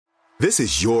This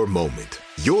is your moment,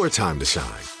 your time to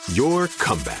shine, your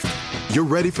comeback. You're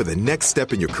ready for the next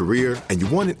step in your career, and you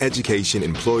want an education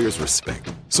employers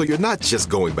respect. So you're not just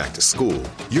going back to school,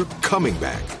 you're coming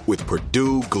back with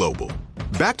Purdue Global.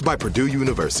 Backed by Purdue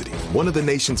University, one of the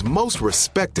nation's most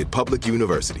respected public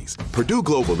universities, Purdue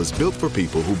Global is built for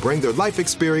people who bring their life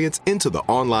experience into the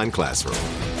online classroom.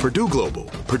 Purdue Global,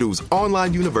 Purdue's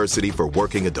online university for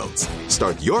working adults.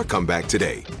 Start your comeback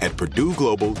today at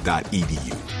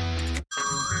purdueglobal.edu.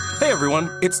 Hey everyone,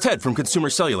 it's Ted from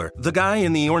Consumer Cellular, the guy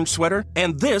in the orange sweater,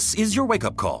 and this is your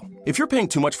wake-up call. If you're paying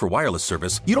too much for wireless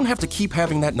service, you don't have to keep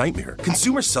having that nightmare.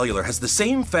 Consumer Cellular has the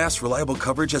same fast, reliable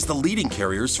coverage as the leading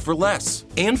carriers for less.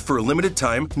 And for a limited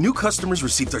time, new customers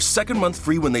receive their second month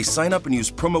free when they sign up and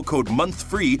use promo code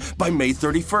MONTHFREE by May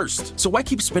 31st. So why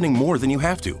keep spending more than you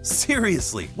have to?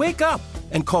 Seriously, wake up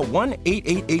and call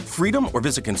 1-888-FREEDOM or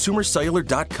visit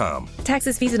consumercellular.com.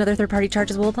 Taxes, fees, and other third-party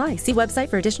charges will apply. See website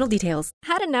for additional details.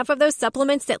 Had enough of those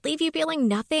supplements that leave you feeling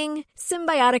nothing?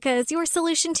 Symbiotica is your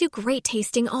solution to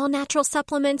great-tasting, all-natural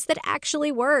supplements that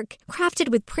actually work. Crafted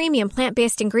with premium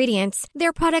plant-based ingredients,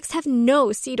 their products have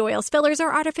no seed oils, fillers,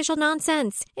 or artificial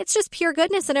nonsense. It's just pure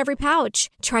goodness in every pouch.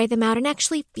 Try them out and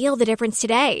actually feel the difference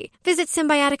today. Visit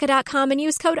Symbiotica.com and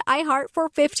use code IHEART for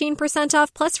 15%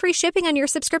 off plus free shipping on your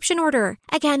subscription order.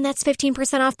 Again, that's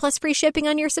 15% off plus free shipping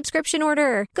on your subscription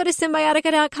order. Go to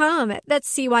Symbiotica.com.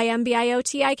 That's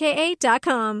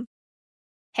CYMBIOTIKA.com.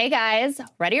 Hey guys,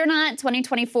 ready or not,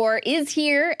 2024 is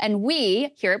here, and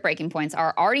we here at Breaking Points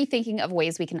are already thinking of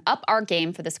ways we can up our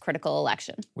game for this critical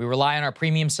election. We rely on our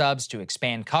premium subs to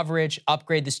expand coverage,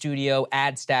 upgrade the studio,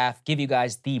 add staff, give you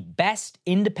guys the best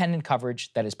independent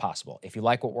coverage that is possible. If you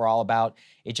like what we're all about,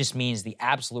 it just means the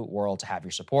absolute world to have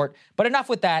your support. But enough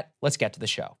with that, let's get to the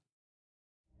show.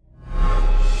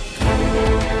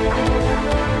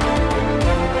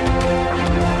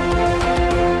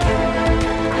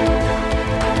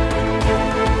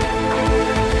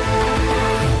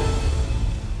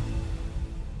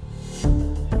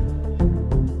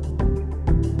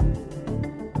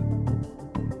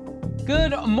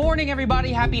 Good morning,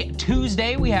 everybody. Happy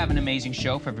Tuesday. We have an amazing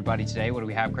show for everybody today. What do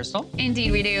we have, Krystal?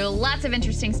 Indeed, we do. Lots of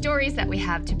interesting stories that we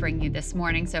have to bring you this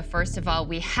morning. So first of all,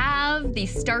 we have the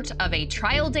start of a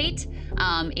trial date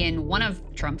in one of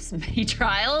Trump's many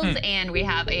trials, and we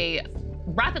have a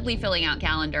rapidly filling out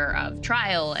calendar of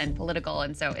trial and political,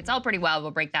 and so it's all pretty wild.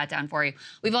 We'll break that down for you.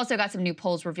 We've also got some new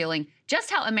polls revealing just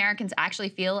how Americans actually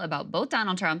feel about both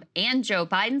Donald Trump and Joe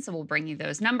Biden, so we'll bring you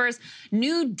those numbers.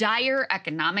 New dire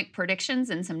economic predictions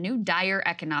and some new dire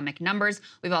economic numbers.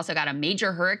 We've also got a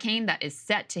major hurricane that is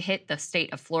set to hit the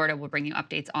state of Florida. We'll bring you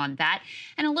updates on that.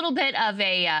 And a little bit of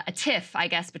a tiff, I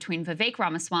guess, between Vivek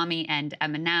Ramaswamy and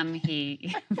Eminem.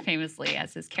 He famously,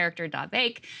 as his character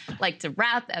Vivek, liked to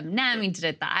rap Eminem. He did it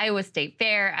at the Iowa State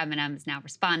Fair. Eminem is now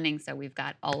responding, so we've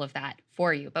got all of that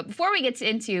for you. But before we get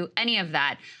into any of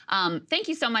that, thank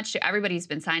you so much to everybody who's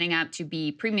been signing up to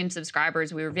be premium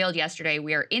subscribers. We revealed yesterday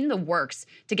we are in the works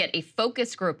to get a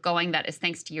focus group going. That is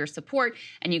thanks to your support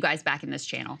and you guys back in this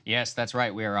channel. Yes, that's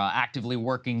right. We are actively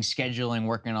working, scheduling,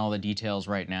 working on all the details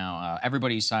right now.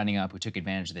 Everybody who's signing up who took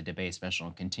advantage of the debate special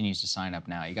and continues to sign up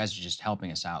now. You guys are just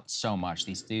helping us out so much.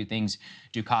 These two things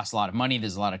do cost a lot of money.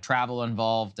 There's a lot of travel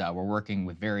involved. We're working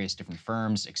with various different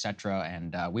firms, etc.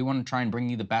 And we want to try and bring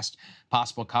you the best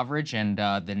possible coverage. And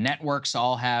the networks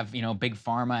all have, big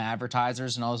pharma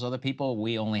advertisers and all those other people.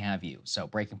 We only have you. So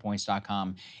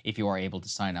breakingpoints.com, if you are able to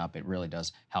sign up, it really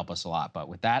does help us a lot. But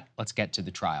with that, let's get to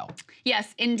the trial.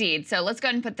 Yes, indeed. So let's go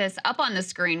ahead and put this up on the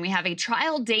screen. We have a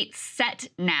trial date set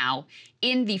now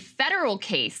in the federal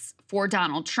case for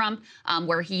Donald Trump,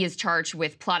 where he is charged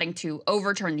with plotting to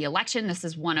overturn the election. This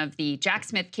is one of the Jack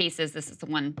Smith cases. This is the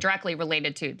one directly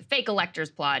related to the fake electors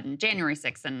plot and January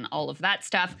 6th and all of that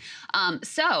stuff.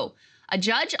 So a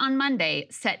judge on Monday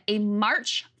set a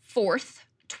March 4th,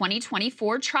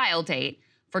 2024 trial date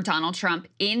for Donald Trump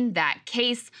in that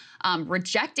case,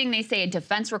 rejecting, they say, a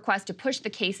defense request to push the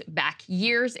case back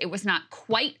years. It was not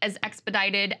quite as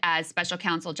expedited as special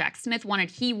counsel Jack Smith wanted.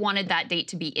 He wanted that date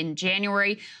to be in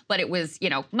January, but it was,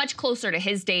 much closer to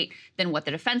his date than what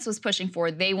the defense was pushing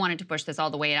for. They wanted to push this all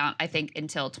the way out, I think,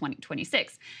 until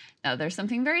 2026. Now, there's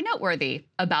something very noteworthy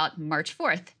about March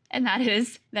 4th, and that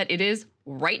is that it is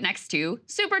right next to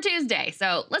Super Tuesday.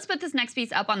 So let's put this next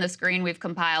piece up on the screen. We've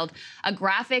compiled a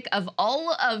graphic of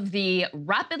all of the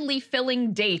rapidly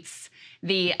filling dates,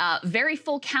 the very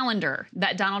full calendar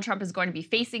that Donald Trump is going to be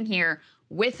facing here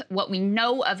with what we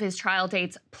know of his trial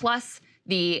dates, plus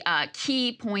the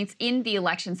key points in the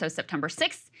election. So September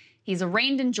 6th, he's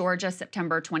arraigned in Georgia.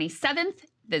 September 27th,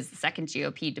 This is the second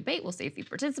GOP debate. We'll see if he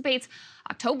participates.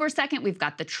 October 2nd, we've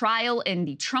got the trial in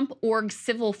the Trump org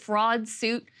civil fraud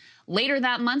suit. Later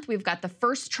that month, we've got the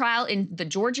first trial in the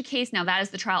Georgia case. Now, that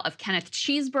is the trial of Kenneth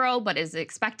Chesebro, but it is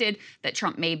expected that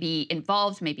Trump may be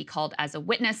involved, may be called as a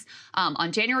witness.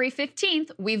 On January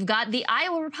 15th, we've got the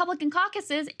Iowa Republican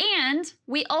caucuses, and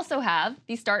we also have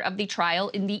the start of the trial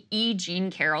in the E.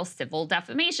 Jean Carroll civil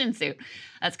defamation suit.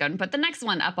 Let's go and put the next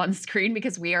one up on the screen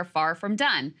because we are far from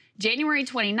done. January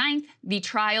 29th, the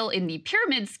trial in the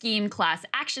pyramid scheme class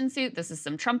action suit. This is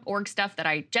some Trump org stuff that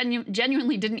I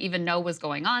genuinely didn't even know was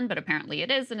going on, but apparently it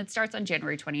is, and it starts on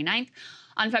January 29th.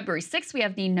 On February 6th, we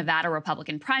have the Nevada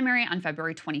Republican primary. On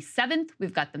February 27th,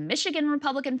 we've got the Michigan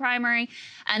Republican primary.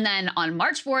 And then on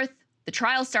March 4th, the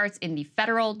trial starts in the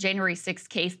federal January 6th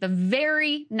case. The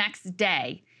very next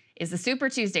day is the Super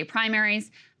Tuesday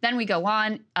primaries. Then we go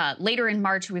on. Later in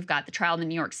March, we've got the trial in the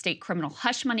New York State criminal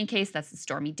hush money case. That's the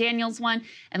Stormy Daniels one.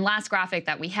 And last graphic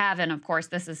that we have, and of course,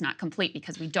 this is not complete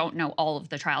because we don't know all of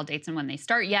the trial dates and when they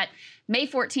start yet. May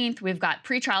 14th, we've got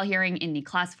pretrial hearing in the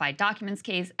classified documents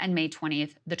case, and May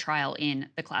 20th, the trial in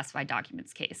the classified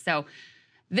documents case. So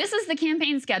this is the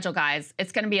campaign schedule, guys.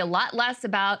 It's going to be a lot less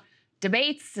about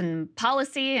debates and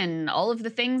policy and all of the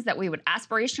things that we would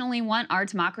aspirationally want our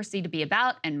democracy to be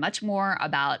about, and much more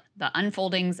about the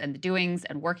unfoldings and the doings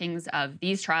and workings of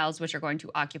these trials, which are going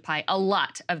to occupy a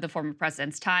lot of the former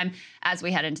president's time as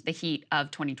we head into the heat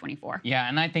of 2024. Yeah,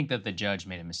 and I think that the judge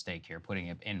made a mistake here putting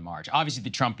it in March. Obviously,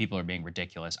 the Trump people are being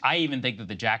ridiculous. I even think that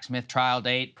the Jack Smith trial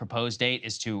date, proposed date,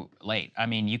 is too late. I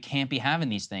mean, you can't be having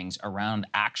these things around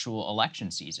actual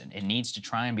election season. It needs to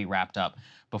try and be wrapped up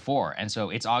before. And so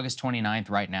it's August 29th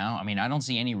right now. I mean, I don't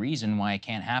see any reason why it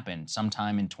can't happen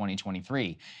sometime in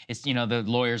 2023. It's, you know, the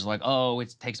lawyers are like, oh,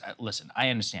 it takes, listen, I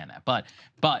understand that.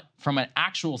 But from an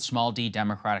actual small d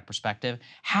Democratic perspective,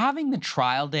 having the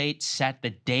trial date set the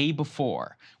day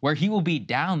before, where he will be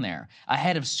down there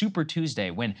ahead of Super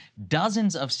Tuesday when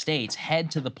dozens of states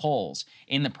head to the polls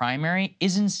in the primary,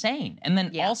 is insane. And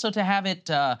then also to have it,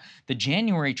 the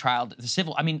January trial, the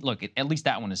civil, I mean, look, at least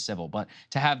that one is civil, but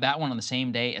to have that one on the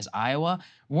same day as Iowa,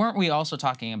 weren't we also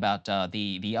talking about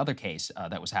the other case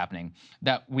that was happening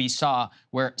that we saw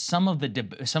where some of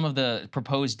the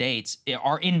proposed dates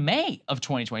are in May of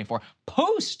 2024,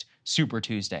 post Super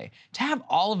Tuesday? To have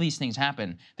all of these things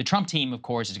happen, the Trump team, of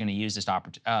course, is going to use this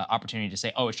opportunity to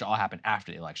say, oh, it should all happen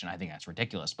after the election. I think that's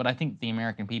ridiculous. But I think the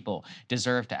American people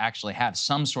deserve to actually have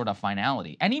some sort of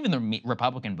finality, and even the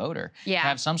Republican voter, to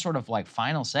have some sort of like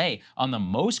final say on the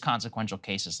most consequential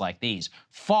cases like these,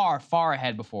 far, far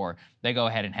ahead before they go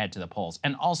ahead and head to the polls.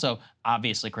 And also,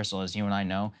 obviously, Krystal, as you and I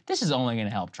know, this is only going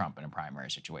to help Trump in a primary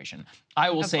situation.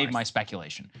 I will save my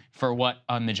speculation for what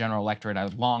on the general electorate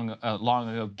I've long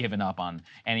ago given up on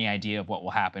any idea of what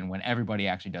will happen when everybody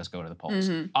actually does go to the polls.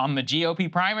 On the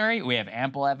GOP primary, we have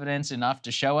ample evidence enough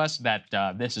to show us that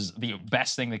this is the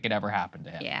best thing that could ever happen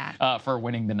to him for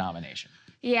winning the nomination.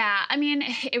 Yeah, I mean,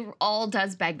 it all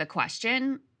does beg the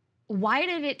question, why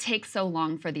did it take so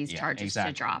long for these charges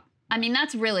to drop? I mean,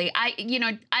 that's really, I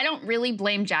don't really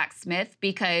blame Jack Smith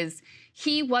because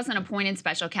he wasn't appointed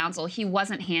special counsel. He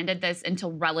wasn't handed this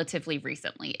until relatively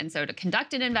recently. And so to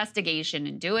conduct an investigation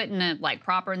and do it in a like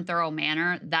proper and thorough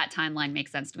manner, that timeline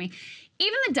makes sense to me.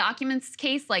 Even the documents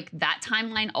case, like that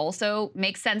timeline also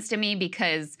makes sense to me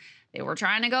because they were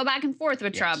trying to go back and forth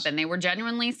with Trump, and they were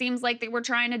genuinely, seems like they were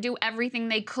trying to do everything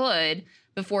they could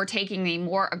before taking a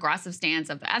more aggressive stance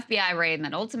of the FBI raid and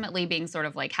then ultimately being sort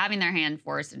of like having their hand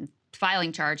forced and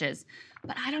filing charges.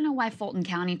 But I don't know why Fulton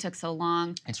County took so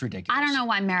long. It's ridiculous. I don't know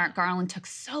why Merrick Garland took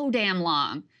so damn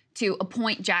long to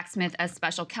appoint Jack Smith as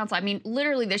special counsel. I mean,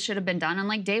 literally, this should have been done on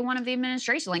like day one of the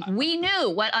administration. Like, we knew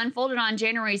what unfolded on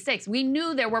January 6th. We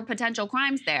knew there were potential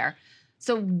crimes there.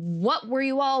 So what were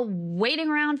you all waiting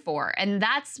around for? And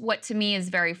that's what, to me, is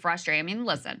very frustrating. I mean,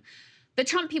 listen, the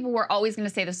Trump people were always going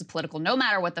to say this is political, no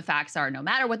matter what the facts are, no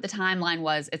matter what the timeline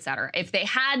was, et cetera. If they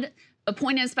had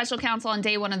appointed a special counsel on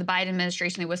day one of the Biden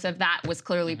administration, they would have said that was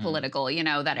clearly political, you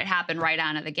know, that it happened right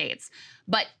out of the gates.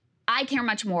 But I care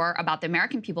much more about the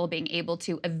American people being able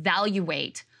to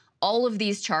evaluate all of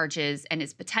these charges and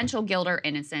his potential guilt or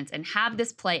innocence and have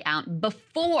this play out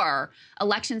before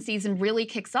election season really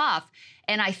kicks off.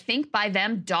 And I think by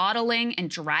them dawdling and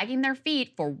dragging their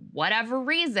feet for whatever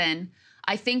reason,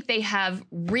 I think they have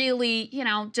really,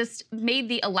 just made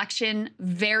the election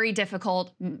very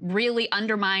difficult, really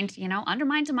undermined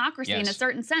democracy in a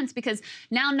certain sense, because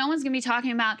now no one's going to be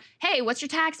talking about, hey, what's your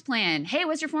tax plan? Hey,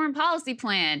 what's your foreign policy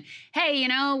plan? Hey,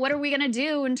 what are we going to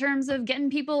do in terms of getting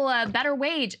people a better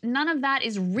wage? None of that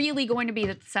is really going to be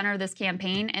at the center of this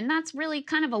campaign, and that's really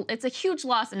it's a huge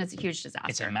loss and it's a huge disaster.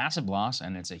 It's a massive loss,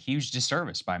 and it's a huge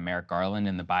disservice by Merrick Garland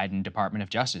and the Biden Department of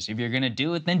Justice. If you're going to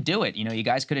do it, then do it. You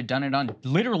guys could have done it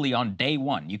literally on day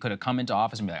one. You could have come into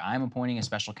office and be like, I'm appointing a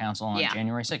special counsel on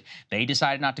January 6th. They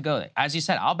decided not to go there. As you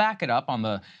said, I'll back it up on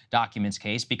the documents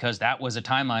case because that was a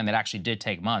timeline that actually did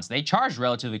take months. They charged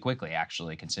relatively quickly,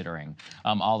 actually, considering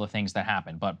all the things that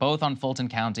happened. But both on Fulton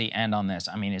County and on this,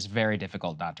 it's very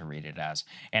difficult not to read it as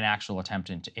an actual attempt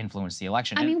to influence the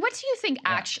election. What do you think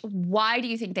why do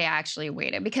you think they actually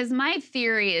waited? Because my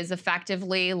theory is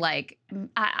effectively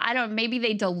maybe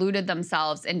they deluded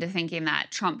themselves into thinking that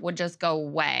Trump would just go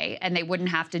away and they wouldn't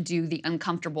have to do the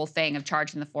uncomfortable thing of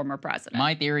charging the former president.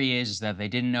 My theory is that they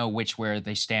didn't know where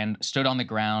they stood on the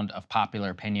ground of popular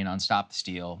opinion on Stop the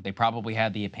Steal. They probably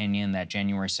had the opinion that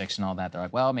January 6th and all that, they're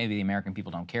like, well, maybe the American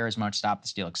people don't care as much, Stop the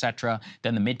Steal, etc.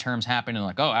 Then the midterms happen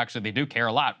and oh, actually they do care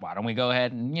a lot. Why don't we go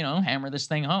ahead and, hammer this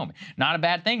thing home? Not a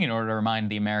bad thing in order to remind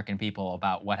the American people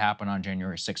about what happened on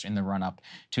January 6th in the run-up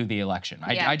to the election.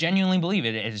 I genuinely believe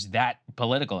it is that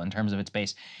political in terms of its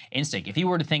base instinct. If you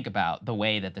were to think about the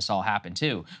way that this all happened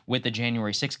too, with the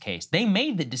January 6th case, they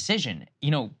made the decision,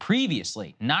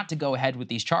 previously not to go ahead with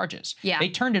these charges. Yeah. They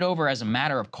turned it over as a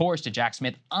matter of course to Jack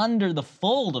Smith under the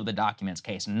fold of the documents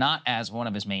case, not as one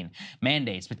of his main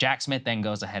mandates. But Jack Smith then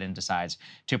goes ahead and decides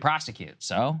to prosecute.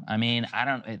 So,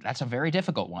 that's a very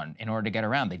difficult one in order to get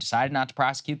around. They decided not to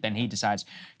prosecute, then he decides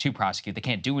to prosecute. They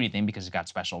can't do anything because he got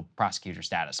special prosecutor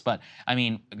status. But,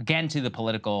 again, to the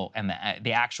political and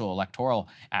the actual electoral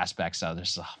aspects. So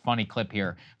there's a funny clip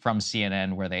here from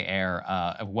CNN where they air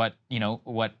what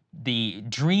the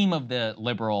dream of the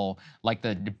liberal, like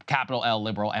the capital L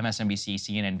liberal MSNBC,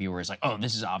 CNN viewer is like, oh,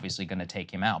 this is obviously going to take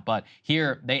him out. But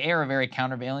here they air a very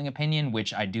countervailing opinion,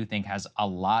 which I do think has a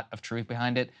lot of truth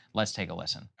behind it. Let's take a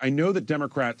listen. I know that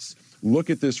Democrats look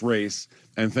at this race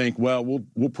and think, well,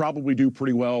 we'll probably do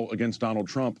pretty well against Donald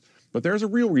Trump. But there's a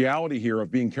real reality here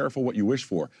of being careful what you wish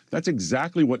for. That's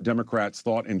exactly what Democrats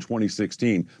thought in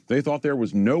 2016. They thought there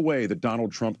was no way that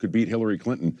Donald Trump could beat Hillary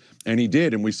Clinton, and he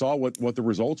did, and we saw what the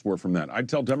results were from that. I'd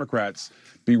tell Democrats,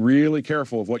 be really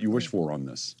careful of what you wish for on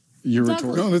this. You're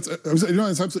rhetorical. No,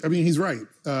 it's absolutely. He's right.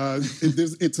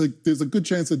 There's a good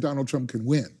chance that Donald Trump can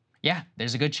win. Yeah,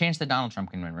 there's a good chance that Donald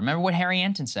Trump can win. Remember what Harry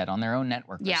Enton said on their own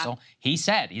network, Krystal?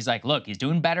 Yeah. He's like, look, he's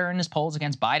doing better in his polls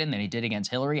against Biden than he did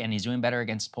against Hillary, and he's doing better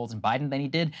against polls in Biden than he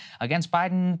did against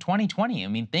Biden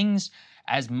 2020. Things,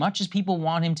 as much as people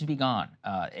want him to be gone,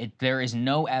 there is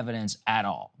no evidence at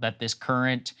all that this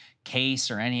current case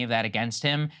or any of that against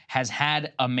him has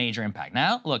had a major impact.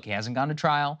 Now, look, he hasn't gone to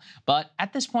trial, but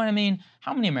at this point,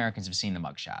 how many Americans have seen the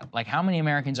mugshot? How many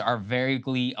Americans are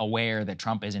vaguely aware that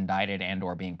Trump is indicted and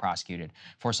or being prosecuted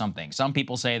for something? Some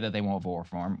people say that they won't vote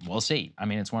for him. We'll see.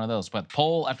 It's one of those. But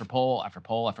poll after poll after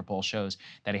poll after poll shows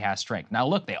that he has strength. Now,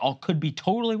 look, they all could be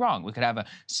totally wrong. We could have a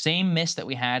same miss that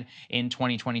we had in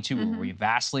 2022 where we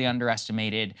vastly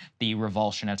underestimated the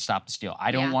revulsion at Stop the Steal.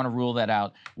 I don't want to rule that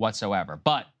out whatsoever.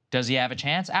 But does he have a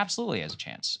chance? Absolutely has a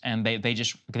chance. And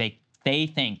they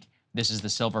think this is the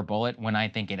silver bullet when I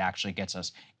think it actually gets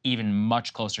us even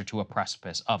much closer to a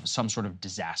precipice of some sort of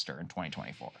disaster in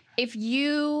 2024. If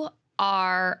you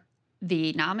are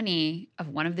the nominee of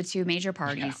one of the two major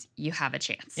parties, you have a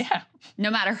chance. Yeah.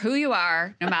 No matter who you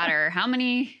are, no matter how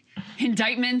many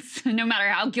indictments, no matter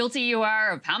how guilty you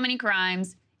are of how many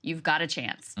crimes, you've got a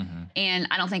chance. And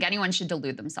I don't think anyone should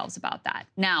delude themselves about that.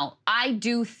 Now, I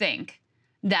do think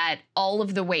that all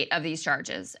of the weight of these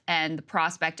charges and the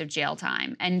prospect of jail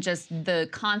time and just the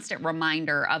constant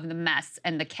reminder of the mess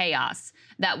and the chaos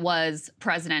that was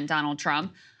President Donald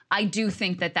Trump, I do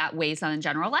think that weighs on the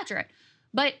general electorate.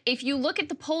 But if you look at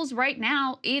the polls right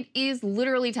now, it is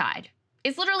literally tied.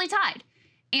 It's literally tied.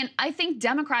 And I think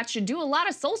Democrats should do a lot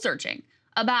of soul searching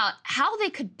about how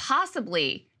they could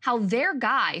possibly, how their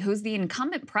guy, who's the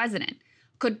incumbent president,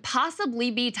 could possibly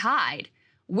be tied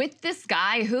with this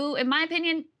guy who, in my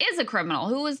opinion, is a criminal,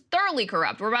 who is thoroughly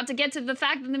corrupt. We're about to get to the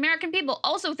fact that the American people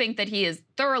also think that he is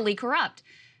thoroughly corrupt.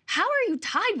 How are you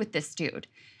tied with this dude?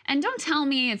 And don't tell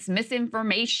me it's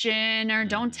misinformation, or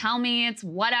don't tell me it's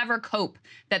whatever cope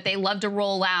that they love to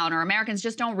roll out, or Americans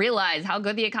just don't realize how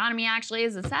good the economy actually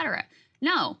is, et cetera.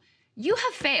 No, you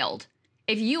have failed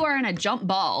if you are in a jump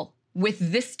ball with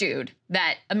this dude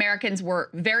that Americans were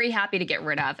very happy to get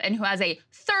rid of and who has a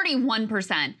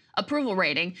 31% approval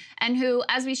rating and who,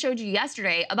 as we showed you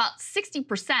yesterday, about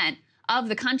 60% of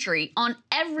the country on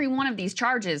every one of these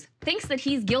charges thinks that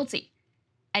he's guilty.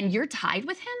 And you're tied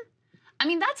with him? I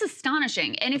mean, that's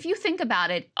astonishing. And if you think about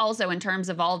it also in terms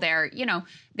of all their,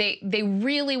 they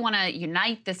really want to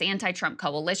unite this anti-Trump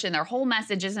coalition. Their whole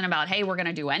message isn't about, hey, we're going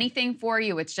to do anything for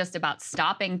you. It's just about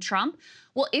stopping Trump.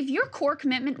 Well, if your core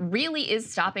commitment really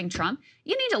is stopping Trump,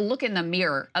 you need to look in the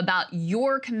mirror about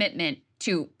your commitment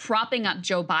to propping up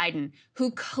Joe Biden, who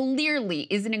clearly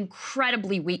is an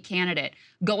incredibly weak candidate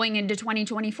going into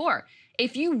 2024.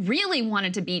 If you really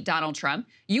wanted to beat Donald Trump,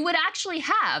 you would actually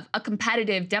have a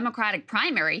competitive Democratic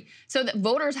primary so that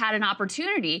voters had an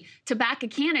opportunity to back a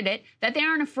candidate that they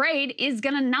aren't afraid is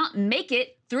going to not make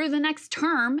it through the next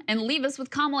term and leave us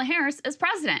with Kamala Harris as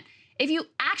president. If you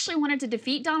actually wanted to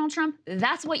defeat Donald Trump,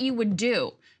 that's what you would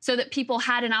do so that people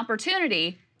had an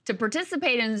opportunity to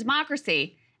participate in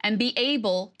democracy and be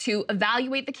able to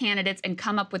evaluate the candidates and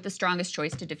come up with the strongest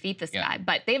choice to defeat this guy.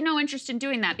 But they have no interest in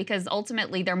doing that because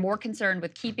ultimately they're more concerned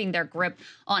with keeping their grip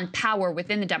on power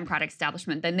within the Democratic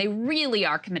establishment than they really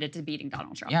are committed to beating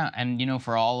Donald Trump. Yeah, and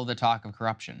for all of the talk of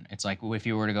corruption, it's like if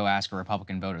you were to go ask a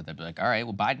Republican voter, they'd be like, all right,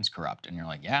 well, Biden's corrupt. And you're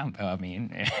like, yeah, I mean,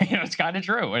 it's kind of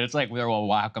true. And it's like,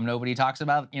 well, how come nobody talks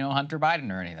about, Hunter Biden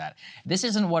or any of that? This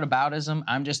isn't whataboutism.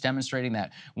 I'm just demonstrating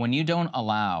that when you don't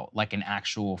allow like an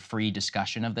actual free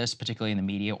discussion of this, particularly in the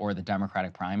media or the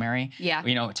Democratic primary,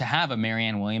 to have a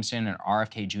Marianne Williamson and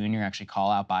RFK Jr. actually call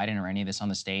out Biden or any of this on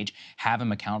the stage, have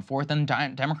him account for it, then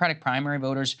Democratic primary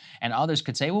voters and others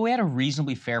could say, well, we had a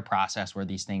reasonably fair process where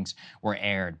these things were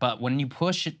aired. But when you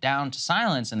push it down to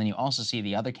silence and then you also see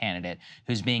the other candidate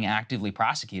who's being actively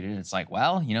prosecuted, it's like,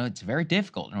 well, it's very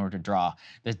difficult in order to draw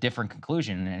this different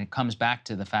conclusion. And it comes back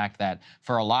to the fact that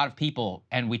for a lot of people,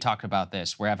 and we talked about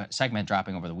this, we have a segment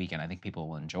dropping over the weekend, I think people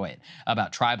will enjoy it,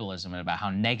 about tribalism and about how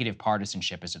negative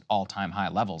partisanship is at all-time high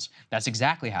levels. That's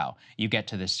exactly how you get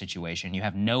to this situation. You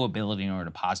have no ability in order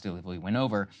to positively win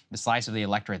over. The slice of the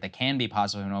electorate that can be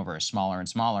positively win over is smaller and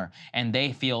smaller, and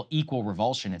they feel equal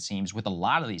revulsion, it seems, with a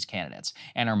lot of these candidates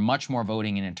and are much more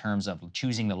voting in terms of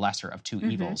choosing the lesser of two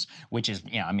evils, which is,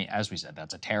 as we said,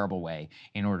 that's a terrible way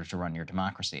in order to run your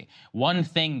democracy. One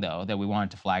thing, though, that we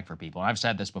wanted to flag for people, and I've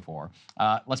said this before,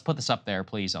 let's put this up there,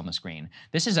 please, on the screen.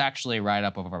 This is actually a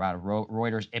write-up of about a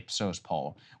Reuters Ipsos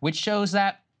poll, which shows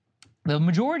that the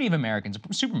majority of Americans,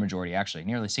 supermajority actually,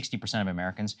 nearly 60% of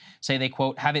Americans, say they,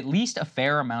 quote, have at least a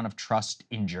fair amount of trust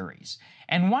in juries.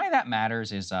 And why that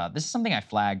matters is this is something I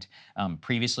flagged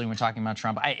previously when talking about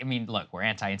Trump. I mean, look, we're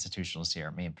anti-institutionalists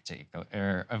here, me in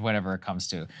particular, whenever it comes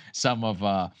to some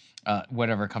of,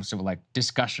 whatever it comes to like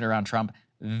discussion around Trump.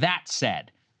 That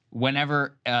said,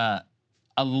 whenever a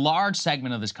large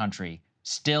segment of this country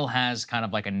still has kind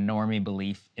of like a normie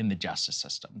belief in the justice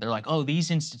system. They're like, oh, these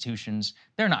institutions,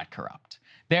 they're not corrupt.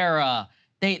 They're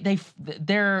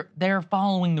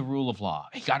following the rule of law.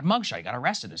 He got a mugshot, he got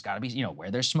arrested. There's got to be, where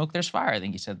there's smoke, there's fire. I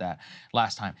think you said that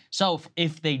last time. So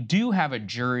if they do have a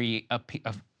jury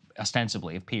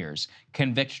ostensibly of peers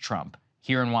convict Trump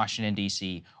here in Washington,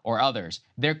 D.C. or others,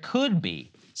 there could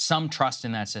be some trust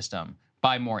in that system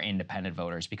by more independent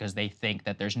voters because they think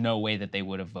that there's no way that they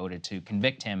would have voted to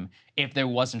convict him if there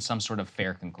wasn't some sort of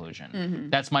fair conclusion.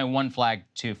 That's my one flag,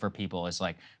 too, for people is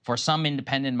like, for some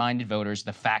independent-minded voters,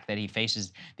 the fact that he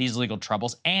faces these legal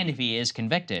troubles, and if he is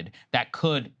convicted, that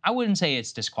could, I wouldn't say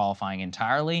it's disqualifying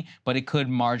entirely, but it could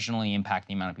marginally impact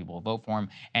the amount of people who vote for him,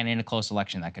 and in a close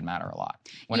election, that could matter a lot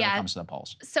when it comes to the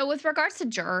polls. So with regards to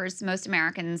jurors, most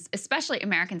Americans, especially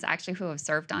Americans actually who have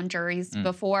served on juries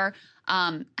before,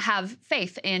 have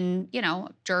faith in,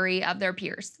 jury of their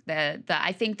peers.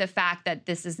 I think the fact that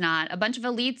this is not a bunch of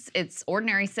elites, it's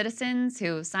ordinary citizens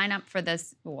who sign up for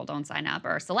this, well, don't sign up, or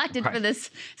are selected for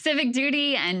this civic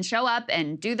duty and show up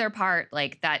and do their part,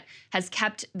 like that has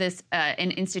kept this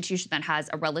an institution that has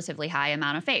a relatively high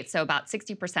amount of faith. So about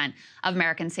 60% of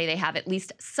Americans say they have at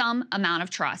least some amount of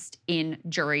trust in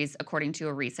juries, according to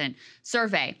a recent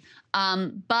survey.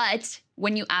 But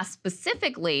when you ask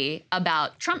specifically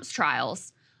about Trump's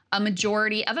trials, a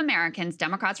majority of Americans,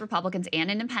 Democrats, Republicans, and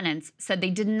independents, said they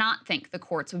did not think the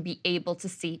courts would be able to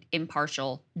seat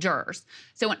impartial jurors.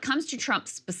 So when it comes to Trump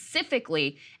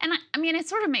specifically, and I mean, it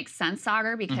sort of makes sense,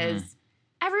 Sagar, because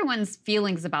everyone's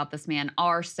feelings about this man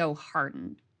are so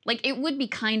hardened. Like, it would be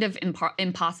kind of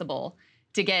impossible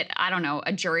to get, I don't know,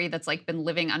 a jury that's like been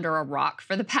living under a rock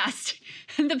for the past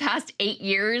 8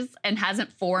 years and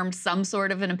hasn't formed some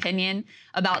sort of an opinion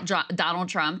about Donald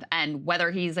Trump and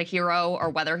whether he's a hero or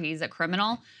whether he's a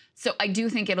criminal. So I do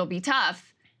think it'll be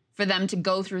tough for them to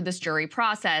go through this jury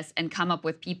process and come up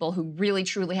with people who really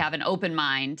truly have an open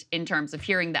mind in terms of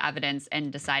hearing the evidence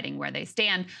and deciding where they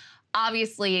stand.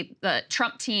 Obviously, the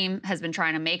Trump team has been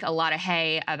trying to make a lot of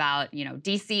hay about,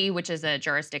 D.C., which is a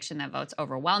jurisdiction that votes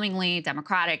overwhelmingly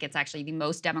Democratic. It's actually the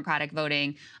most Democratic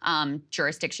voting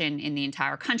jurisdiction in the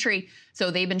entire country. So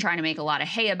they've been trying to make a lot of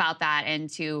hay about that and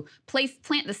to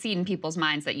plant the seed in people's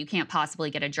minds that you can't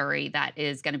possibly get a jury that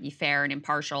is going to be fair and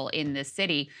impartial in this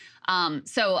city.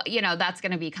 So that's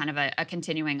going to be kind of a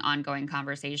continuing, ongoing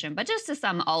conversation. But just to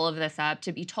sum all of this up,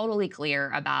 to be totally clear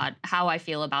about how I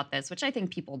feel about this, which I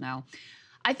think people know,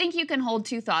 I think you can hold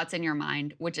two thoughts in your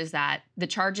mind, which is that the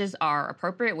charges are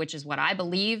appropriate, which is what I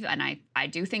believe. And I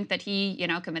do think that he,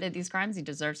 committed these crimes. He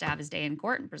deserves to have his day in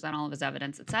court and present all of his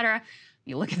evidence, et cetera.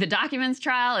 You look at the documents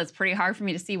trial, it's pretty hard for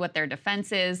me to see what their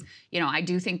defense is. I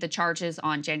do think the charges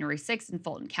on January 6th in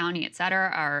Fulton County, et cetera,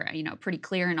 are, pretty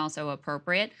clear and also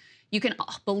appropriate. You can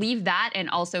believe that and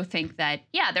also think that,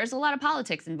 there's a lot of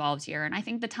politics involved here. And I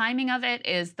think the timing of it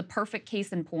is the perfect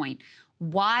case in point.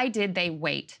 Why did they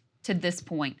wait to this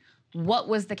point? What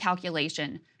was the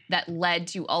calculation that led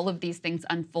to all of these things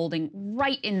unfolding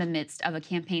right in the midst of a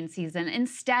campaign season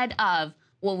instead of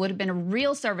what would have been a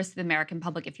real service to the American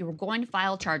public if you were going to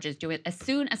file charges, do it as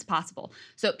soon as possible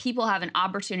so that people have an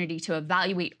opportunity to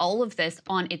evaluate all of this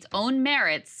on its own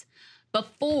merits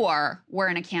before we're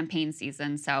in a campaign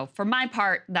season. So for my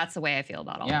part, that's the way I feel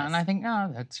about all this. Yeah, and I think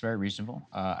that's very reasonable.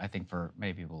 I think for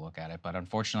many people who look at it. But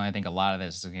unfortunately, I think a lot of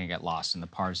this is going to get lost in the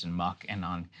partisan muck and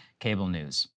on cable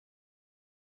news.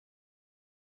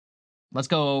 Let's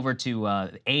go over to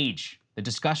age. The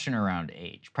discussion around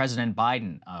age. President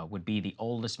Biden would be the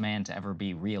oldest man to ever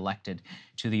be reelected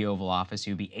to the Oval Office.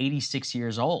 He would be 86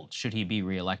 years old should he be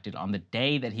reelected on the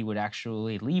day that he would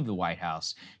actually leave the White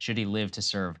House, should he live to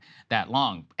serve that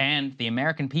long. And the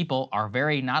American people are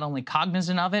very not only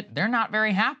cognizant of it, they're not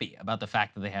very happy about the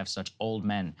fact that they have such old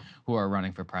men who are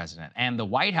running for president. And the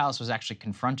White House was actually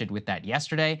confronted with that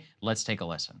yesterday. Let's take a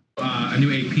listen. A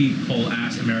new AP poll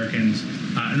asked Americans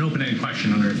an open-ended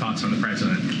question on their thoughts on the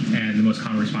president, and the most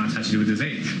common response has to do with his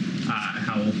age,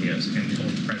 how old he is in the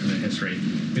oldest president in history.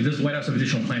 Does the White House have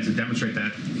additional plans to demonstrate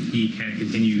that he can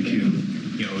continue to,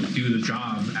 do the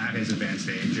job at his advanced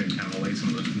age and kind of allay some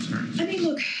of those concerns? I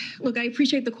mean, look, I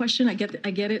appreciate the question. I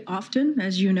get it often,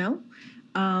 as you know,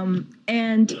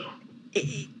 and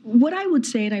what I would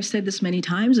say, and I've said this many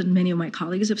times, and many of my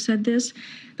colleagues have said this,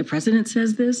 the president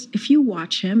says this, if you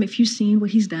watch him, if you've seen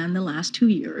what he's done the last 2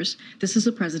 years, this is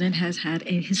a president has had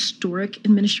a historic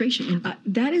administration.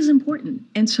 That is important.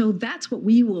 And so that's what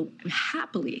we will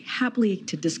happily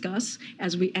to discuss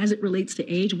as it relates to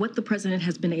age, what the president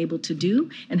has been able to do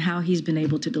and how he's been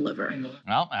able to deliver.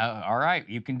 Well, all right,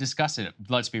 you can discuss it.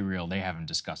 Let's be real, they haven't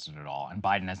discussed it at all. And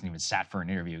Biden hasn't even sat for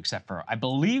an interview except for, I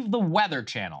believe, the Weather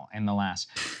Channel in the last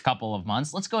couple of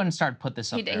months. Let's go ahead and start put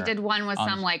this up there. He did one with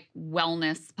some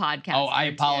wellness podcast. Oh, I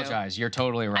apologize. You're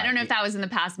totally right. I don't know if that was in the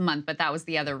past month, but that was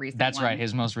the other recent one. That's right.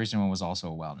 His most recent one was also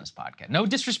a wellness podcast. No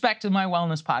disrespect to my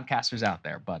wellness podcasters out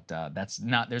there, but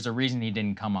there's a reason he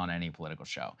didn't come on any political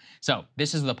show. So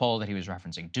this is the poll that he was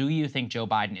referencing. Do you think Joe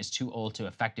Biden is too old to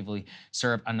effectively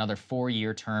serve another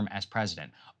 4-year term as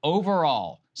president?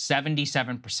 Overall,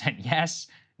 77% yes,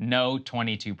 no,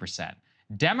 22%.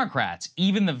 Democrats,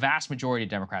 even the vast majority of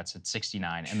Democrats at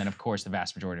 69, and then, of course, the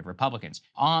vast majority of Republicans.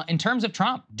 In terms of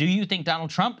Trump, do you think Donald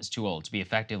Trump is too old to be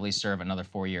effectively serve another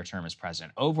 4-year term as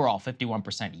president? Overall,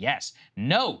 51% yes.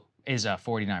 No is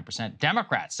 49%.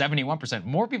 Democrats, 71%.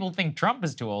 More people think Trump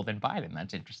is too old than Biden.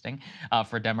 That's interesting.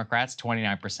 For Democrats,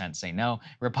 29% say no.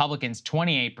 Republicans,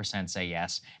 28% say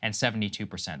yes, and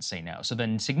 72% say no. So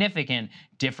the significant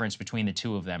difference between the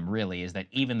two of them really is that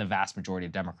even the vast majority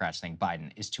of Democrats think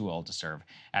Biden is too old to serve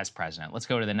as president. Let's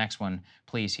go to the next one,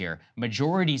 please, here.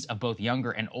 Majorities of both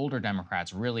younger and older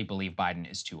Democrats really believe Biden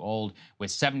is too old, with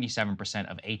 77%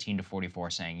 of 18 to 44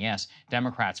 saying yes.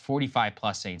 Democrats, 45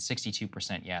 plus, saying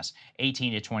 62% yes.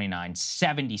 18 to 29,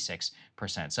 76%.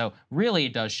 So really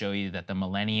it does show you that the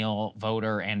millennial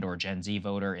voter and or Gen Z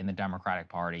voter in the Democratic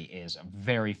Party is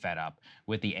very fed up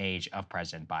with the age of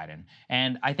President Biden.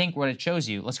 And I think what it shows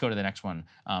you, let's go to the next one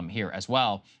here as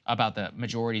well, about the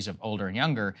majorities of older and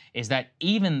younger, is that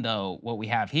even though what we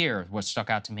have here, what stuck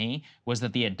out to me, was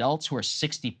that the adults who are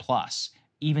 60 plus,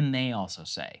 even they also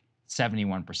say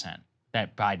 71%.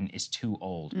 That Biden is too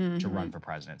old to run for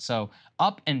president. So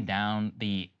up and down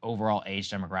the overall age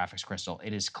demographics, Krystal,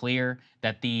 it is clear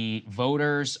that the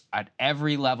voters at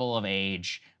every level of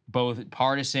age, both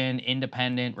partisan,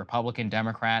 independent, Republican,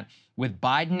 Democrat, with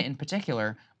Biden in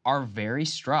particular, are very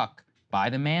struck by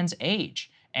the man's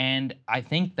age. And I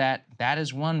think that that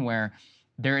is one where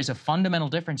there is a fundamental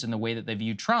difference in the way that they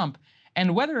view Trump.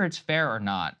 And whether it's fair or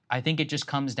not, I think it just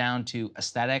comes down to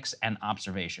aesthetics and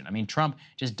observation. I mean, Trump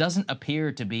just doesn't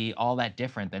appear to be all that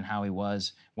different than how he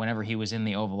was whenever he was in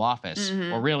the Oval Office,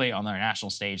 or really on the national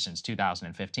stage since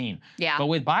 2015. Yeah. But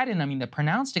with Biden, I mean, the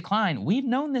pronounced decline, we've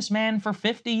known this man for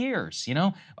 50 years. You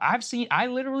know, I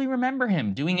literally remember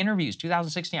him doing interviews,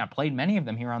 2016. I played many of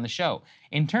them here on the show.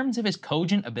 In terms of his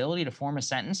cogent ability to form a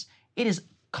sentence, it is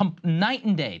night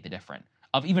and day the difference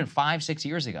of even 5-6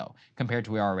 years ago compared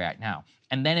to where we are right now.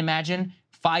 And then imagine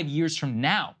 5 years from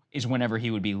now is whenever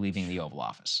he would be leaving the Oval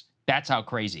Office. That's how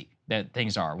crazy that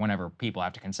things are whenever people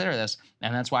have to consider this.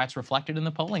 And that's why it's reflected in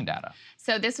the polling data.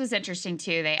 So this was interesting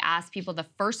too. They asked people the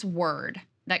first word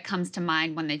that comes to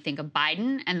mind when they think of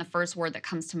Biden and the first word that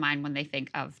comes to mind when they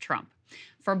think of Trump.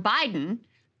 For Biden,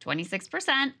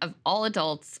 26% of all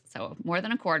adults, so more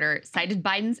than a quarter, cited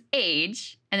Biden's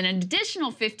age, and then an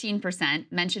additional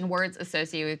 15% mentioned words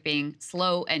associated with being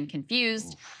slow and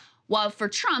confused, while for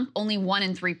Trump, only 1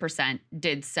 in 3%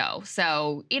 did so.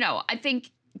 So, you know, I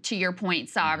think to your point,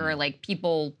 Sagar, like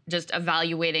people just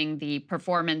evaluating the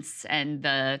performance and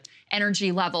the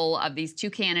energy level of these two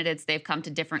candidates, they've come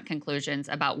to different conclusions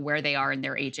about where they are in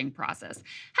their aging process.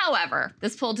 However,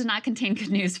 this poll did not contain good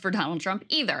news for Donald Trump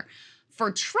either.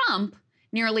 For Trump,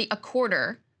 nearly a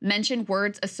quarter mentioned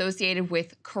words associated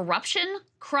with corruption,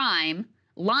 crime,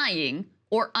 lying,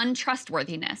 or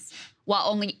untrustworthiness, while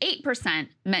only 8%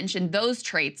 mentioned those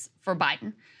traits for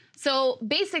Biden. So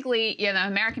basically, you know,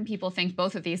 American people think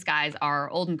both of these guys are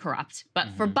old and corrupt. But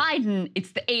for Biden,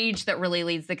 it's the age that really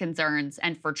leads the concerns.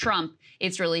 And for Trump,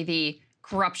 it's really the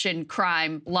corruption,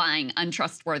 crime, lying,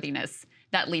 untrustworthiness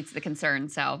that leads the concern.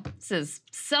 So this is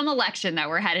some election that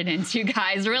we're headed into,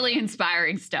 guys. Really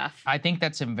inspiring stuff. I think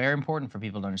that's very important for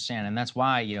people to understand. And that's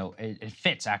why, you know, it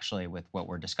fits actually with what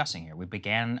we're discussing here. We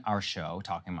began our show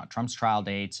talking about Trump's trial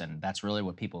dates, and that's really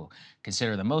what people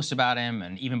consider the most about him.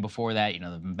 And even before that, you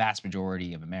know, the vast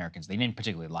majority of Americans, they didn't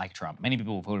particularly like Trump. Many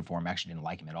people who voted for him actually didn't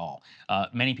like him at all.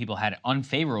 Many people had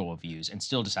unfavorable views and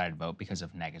still decided to vote because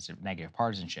of negative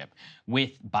partisanship.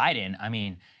 With Biden, I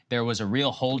mean, there was a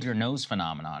real hold your nose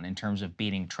phenomenon in terms of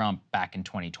beating Trump back in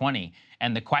 2020.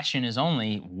 And the question is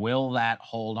only, will that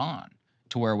hold on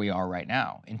to where we are right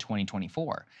now in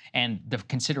 2024? And the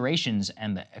considerations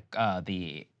and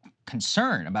the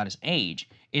concern about his age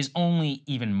is only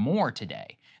even more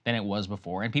today than it was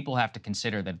before. And people have to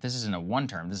consider that this isn't a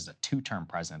one-term, this is a two-term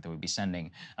president that would be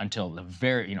sending until the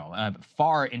very, you know,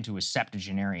 far into his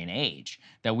septuagenarian age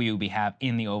that we would be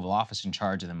in the Oval Office in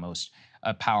charge of the most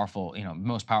powerful, you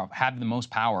know, have the most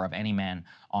power of any man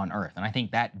on earth. And I think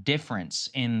that difference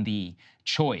in the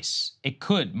choice, it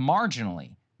could marginally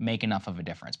make enough of a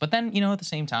difference. But then, you know, at the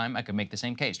same time, I could make the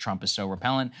same case. Trump is so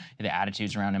repellent. The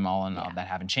attitudes around him all that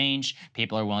haven't changed.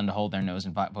 People are willing to hold their nose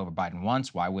and vote for Biden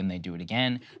once. Why wouldn't they do it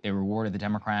again? They rewarded the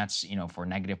Democrats, you know, for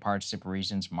negative partisan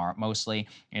reasons, mostly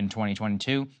in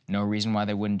 2022. No reason why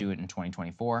they wouldn't do it in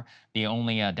 2024. The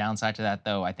only downside to that,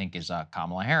 though, I think, is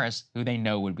Kamala Harris, who they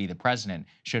know would be the president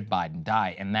should Biden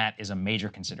die. And that is a major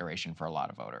consideration for a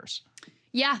lot of voters.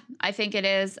 Yeah, I think it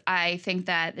is. I think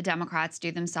that the Democrats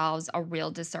do themselves a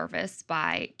real disservice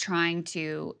by trying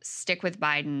to stick with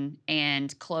Biden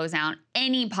and close out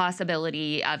any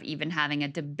possibility of even having a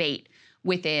debate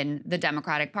within the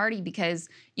Democratic Party, because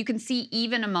you can see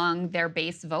even among their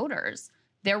base voters,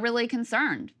 they're really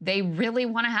concerned. They really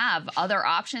want to have other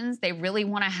options. They really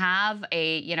want to have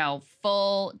a, you know,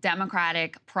 full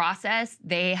democratic process.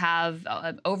 They have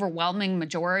an overwhelming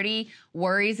majority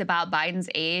worries about Biden's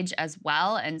age as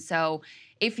well. And so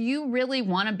if you really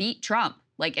want to beat Trump,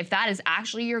 like if that is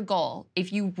actually your goal,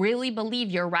 if you really believe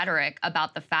your rhetoric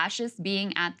about the fascists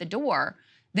being at the door,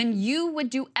 then you would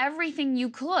do everything you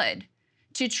could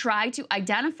to try to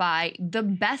identify the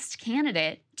best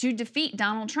candidate to defeat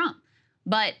Donald Trump.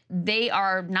 But they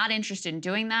are not interested in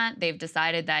doing that. They've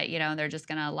decided that, you know, they're just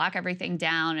going to lock everything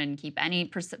down and keep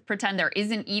pretend there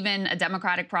isn't even a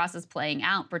democratic process playing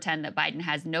out, pretend that Biden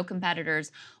has no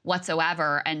competitors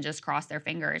whatsoever, and just cross their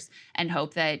fingers and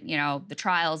hope that, you know, the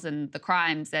trials and the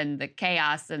crimes and the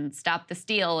chaos and stop the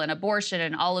steal and abortion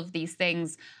and all of these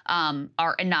things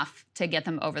are enough to get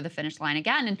them over the finish line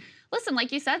again. And listen,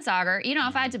 like you said, Sagar, you know,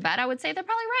 if I had to bet, I would say they're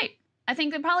probably right. I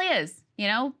think it probably is. You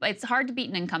know, it's hard to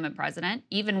beat an incumbent president,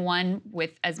 even one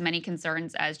with as many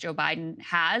concerns as Joe Biden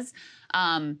has.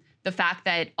 The fact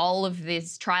that all of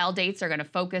these trial dates are going to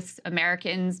focus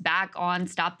Americans back on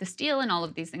Stop the Steal and all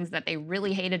of these things that they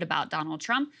really hated about Donald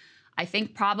Trump. I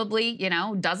think probably,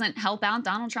 doesn't help out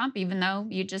Donald Trump, even though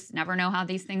you just never know how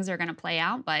these things are going to play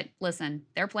out. But listen,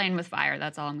 they're playing with fire.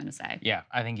 That's all I'm going to say. Yeah,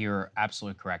 I think you're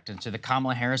absolutely correct. And to the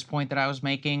Kamala Harris point that I was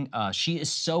making, she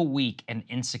is so weak and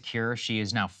insecure. She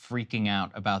is now freaking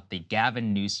out about the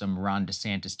Gavin Newsom-Ron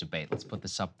DeSantis debate. Let's put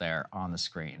this up there on the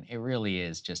screen. It really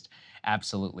is just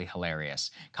absolutely hilarious.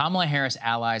 Kamala Harris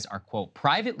allies are, quote,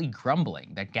 privately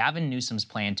grumbling that Gavin Newsom's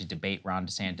plan to debate Ron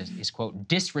DeSantis is, quote,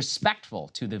 disrespectful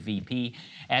to the VP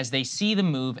as they see the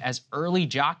move as early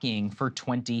jockeying for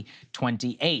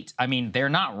 2028. I mean, they're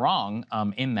not wrong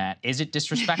in that. Is it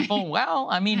disrespectful? Well,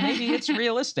 I mean, maybe it's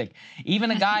realistic. Even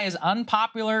a guy as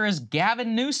unpopular as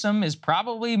Gavin Newsom is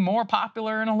probably more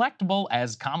popular and electable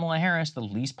as Kamala Harris, the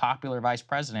least popular vice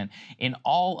president in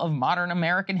all of modern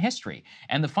American history.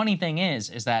 And the funny thing is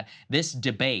that this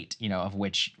debate, of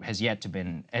which has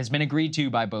been agreed to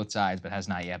by both sides, but has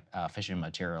not yet officially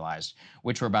materialized,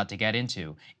 which we're about to get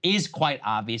into, is quite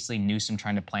obviously Newsom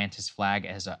trying to plant his flag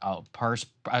as a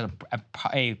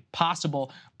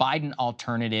possible Biden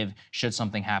alternative should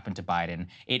something happen to Biden.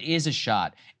 It is a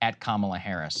shot at Kamala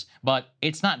Harris, but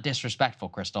it's not disrespectful,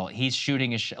 Krystal. He's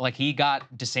shooting he got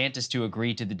DeSantis to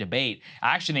agree to the debate.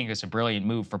 I actually think it's a brilliant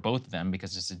move for both of them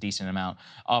because it's a decent amount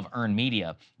of earned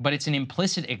media, but it's an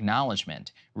implicit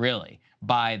acknowledgement, really,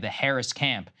 by the Harris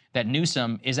camp that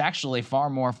Newsom is actually far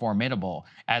more formidable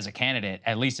as a candidate,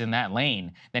 at least in that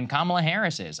lane, than Kamala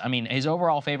Harris is. I mean, his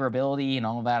overall favorability and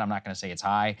all of that, I'm not going to say it's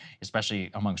high,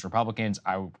 especially amongst Republicans.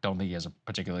 I don't think he has a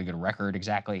particularly good record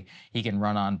exactly he can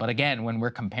run on. But again, when we're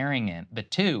comparing the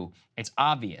two, it's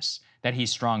obvious that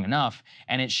he's strong enough,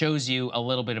 and it shows you a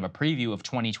little bit of a preview of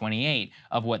 2028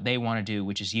 of what they want to do,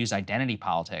 which is use identity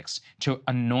politics to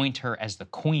anoint her as the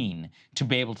queen to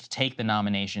be able to take the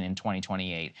nomination in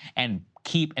 2028 and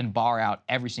keep and bar out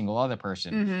every single other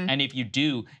person. Mm-hmm. And if you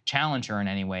do challenge her in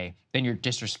any way, then you're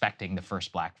disrespecting the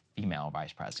first black female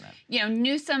vice president.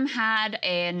 Newsom had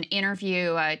an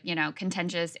interview,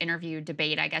 contentious interview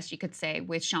debate, I guess you could say,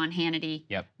 with Sean Hannity.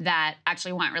 Yep. That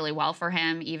actually went really well for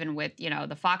him, even with,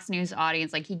 the Fox News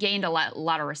audience. Like, he gained a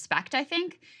lot of respect, I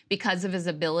think, because of his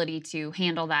ability to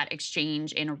handle that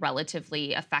exchange in a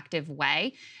relatively effective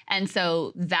way. And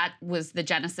so that was the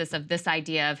genesis of this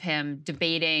idea of him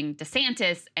debating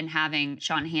DeSantis and having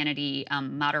Sean Hannity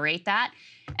moderate that.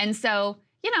 And so,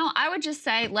 I would just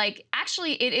say,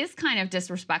 actually, it is kind of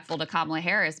disrespectful to Kamala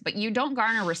Harris, but you don't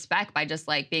garner respect by just,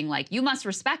 being like, you must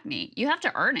respect me. You have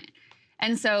to earn it.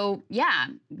 And so, yeah,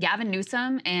 Gavin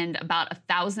Newsom and about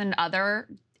 1,000 other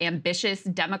ambitious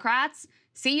Democrats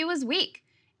see you as weak.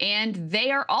 And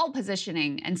they are all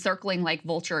positioning and circling like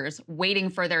vultures, waiting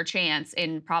for their chance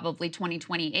in probably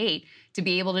 2028 to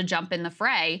be able to jump in the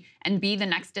fray and be the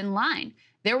next in line.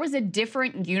 There was a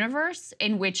different universe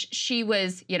in which she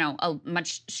was, a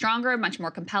much stronger, much more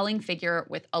compelling figure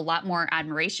with a lot more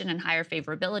admiration and higher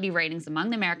favorability ratings among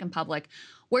the American public,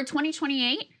 where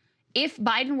 2028, if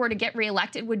Biden were to get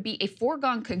reelected, would be a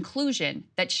foregone conclusion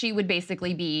that she would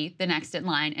basically be the next in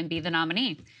line and be the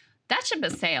nominee. That ship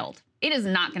has sailed. It is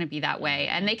not going to be that way.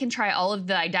 And they can try all of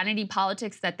the identity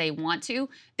politics that they want to.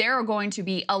 There are going to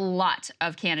be a lot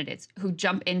of candidates who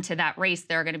jump into that race.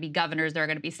 There are going to be governors. There are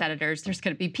going to be senators. There's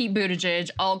going to be Pete Buttigieg,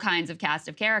 all kinds of cast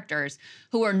of characters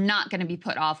who are not going to be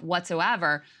put off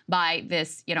whatsoever by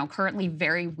this, currently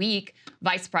very weak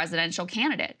vice presidential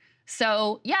candidate.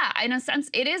 So, yeah, in a sense,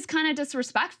 it is kind of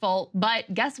disrespectful.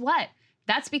 But guess what?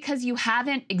 That's because you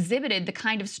haven't exhibited the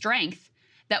kind of strength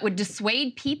that would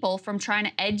dissuade people from trying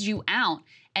to edge you out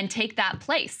and take that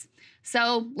place.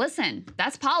 So listen,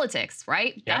 that's politics,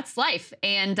 right? Yep. That's life.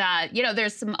 And,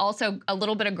 there's also a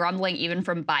little bit of grumbling even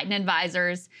from Biden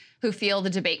advisors who feel the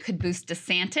debate could boost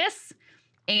DeSantis.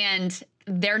 And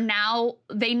they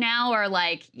now are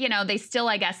like, they still,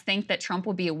 I guess, think that Trump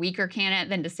will be a weaker candidate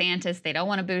than DeSantis. They don't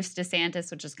want to boost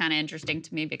DeSantis, which is kind of interesting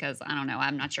to me because, I don't know,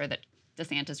 I'm not sure that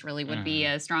DeSantis really would be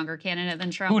a stronger candidate than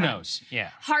Trump. Who knows? Yeah.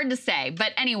 Hard to say.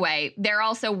 But anyway, they're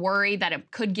also worried that it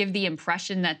could give the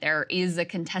impression that there is a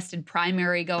contested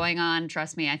primary going on.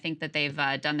 Trust me, I think that they've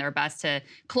done their best to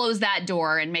close that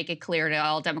door and make it clear to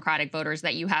all Democratic voters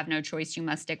that you have no choice. You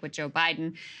must stick with Joe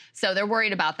Biden. So they're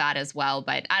worried about that as well.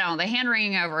 But I don't know, the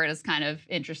hand-wringing over it is kind of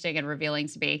interesting and revealing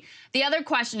to me. The other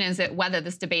question is that whether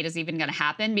this debate is even going to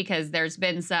happen, because there's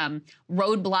been some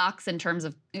roadblocks in terms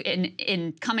of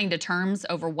in coming to terms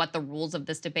over what the rules of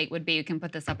this debate would be. You can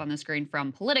put this up on the screen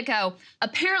from Politico.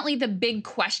 Apparently, the big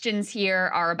questions here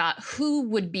are about who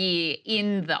would be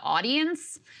in the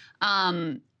audience.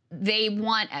 they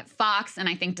want at Fox, and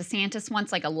I think DeSantis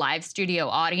wants like a live studio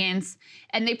audience,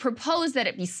 and they propose that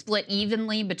it be split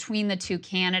evenly between the two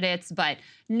candidates. But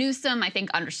Newsom, I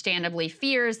think, understandably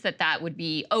fears that that would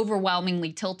be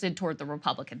overwhelmingly tilted toward the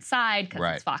Republican side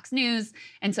because it's Fox News.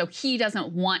 And so he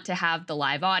doesn't want to have the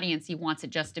live audience. He wants it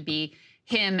just to be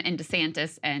him and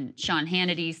DeSantis and Sean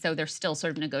Hannity. So they're still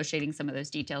sort of negotiating some of those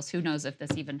details. Who knows if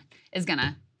this even is going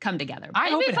to come together.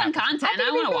 It'll be fun content.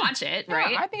 I want to watch it,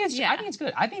 right? I think it's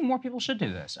good. I think more people should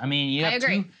do this. I mean, you have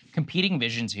two competing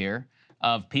visions here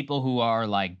of people who are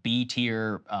like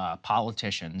B-tier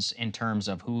politicians in terms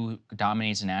of who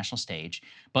dominates the national stage.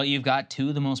 But you've got two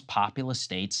of the most populous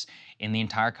states in the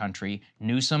entire country.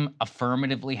 Newsom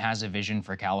affirmatively has a vision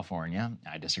for California.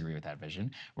 I disagree with that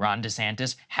vision. Ron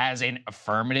DeSantis has an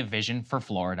affirmative vision for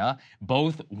Florida.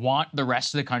 Both want the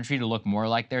rest of the country to look more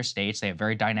like their states. They have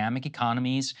very dynamic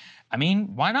economies. I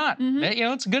mean, why not?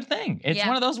 It's a good thing. It's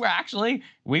one of those where actually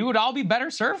we would all be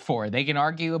better served for. They can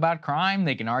argue about crime.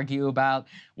 They can argue about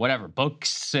whatever,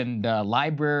 books and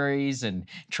libraries and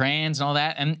trans and all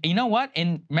that. And you know what?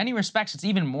 In many respects, it's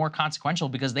even more consequential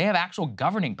because they have actual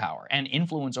governing power and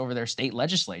influence over their state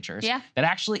legislatures that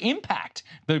actually impact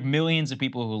the millions of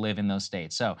people who live in those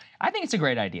states. So I think it's a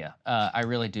great idea. I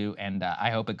really do. And I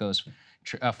hope it goes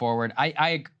forward.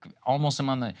 I almost am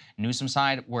on the Newsom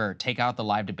side where take out the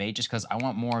live debate just because I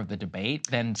want more of the debate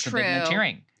than the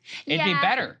cheering. It'd be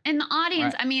better. And the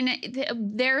audience, I mean,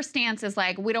 their stance is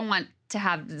like, we don't want to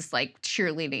have this like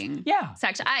cheerleading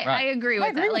section. I agree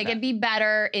with that. Like, it'd be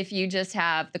better if you just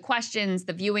have the questions,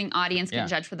 the viewing audience can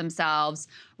judge for themselves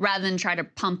rather than try to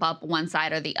pump up one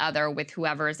side or the other with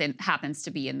whoever happens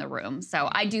to be in the room. So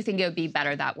I do think it would be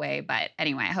better that way. But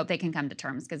anyway, I hope they can come to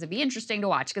terms because it'd be interesting to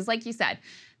watch. Because like you said,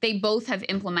 they both have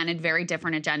implemented very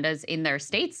different agendas in their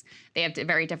states. They have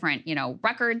very different,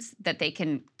 records that they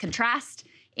can contrast.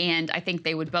 And I think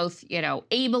they would both,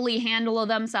 ably handle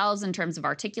themselves in terms of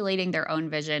articulating their own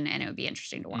vision, and it would be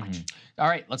interesting to watch. All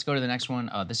right, let's go to the next one.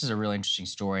 This is a really interesting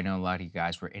story. I know a lot of you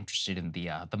guys were interested in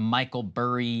the Michael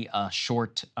Burry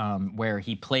short where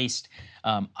he placed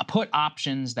put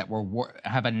options that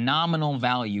have a nominal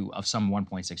value of some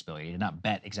 1.6 billion. He did not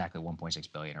bet exactly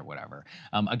 1.6 billion or whatever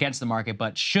against the market,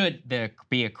 but should there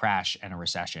be a crash and a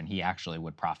recession, he actually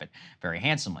would profit very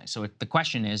handsomely. So the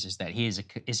question is that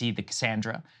is he the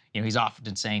Cassandra? He's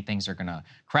often saying things are going to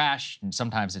crash, and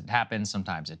sometimes it happens,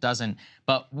 sometimes it doesn't.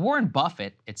 But Warren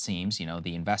Buffett, it seems,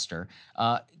 the investor,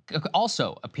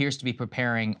 also appears to be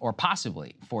preparing or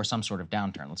possibly for some sort of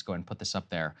downturn. Let's go ahead and put this up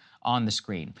there on the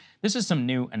screen. This is some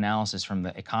new analysis from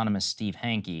the economist Steve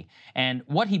Hanke. And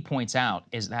what he points out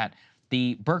is that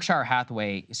the Berkshire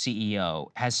Hathaway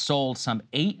CEO has sold some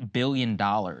 $8 billion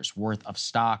worth of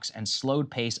stocks and slowed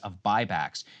pace of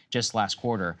buybacks just last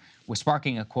quarter, with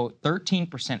sparking a, quote,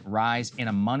 13% rise in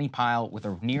a money pile with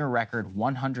a near record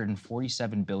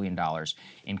 $147 billion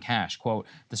in cash. Quote,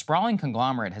 the sprawling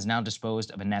conglomerate has now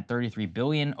disposed of a net $33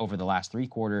 billion over the last 3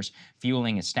 quarters,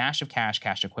 fueling a stash of cash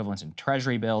equivalents, and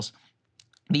treasury bills.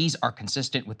 These are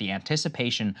consistent with the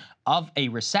anticipation of a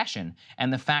recession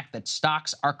and the fact that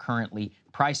stocks are currently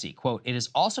pricey. Quote, it is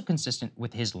also consistent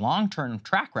with his long-term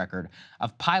track record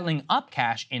of piling up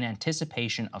cash in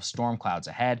anticipation of storm clouds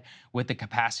ahead with the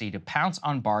capacity to pounce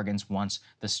on bargains once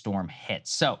the storm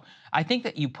hits. So I think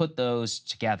that you put those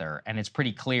together and it's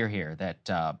pretty clear here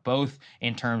that both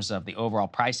in terms of the overall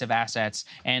price of assets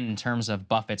and in terms of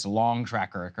Buffett's long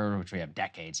track record, which we have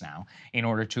decades now, in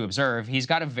order to observe, he's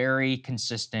got a very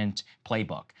consistent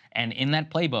playbook. And in that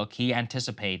playbook, he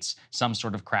anticipates some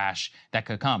sort of crash that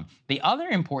could come. The other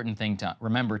important thing to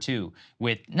remember, too,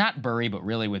 with not Burry, but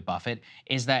really with Buffett,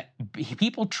 is that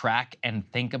people track and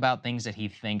think about things that he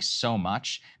thinks so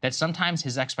much that sometimes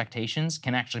his expectations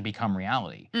can actually become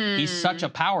reality. He's such a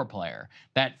power player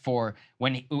that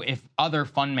if other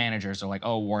fund managers are like,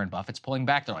 oh, Warren Buffett's pulling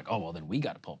back, they're like, oh, well, then we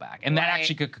got to pull back. And that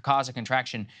actually could cause a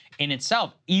contraction in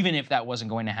itself, even if that wasn't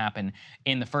going to happen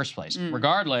in the first place.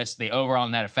 Regardless, the overall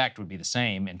net effect would be the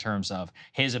same in terms of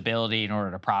his ability in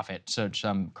order to profit should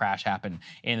some crash happen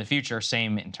in the future.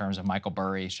 Same in terms of Michael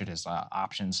Burry, should his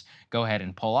options go ahead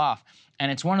and pull off.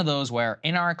 And it's one of those where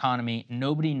in our economy,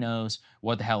 nobody knows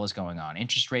what the hell is going on.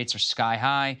 Interest rates are sky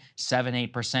high,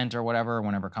 7-8% or whatever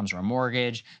whenever it comes to a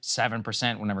mortgage,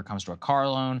 7% whenever it comes to a car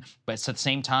loan. But at the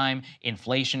same time,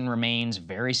 inflation remains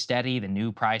very steady. The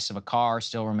new price of a car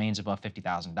still remains above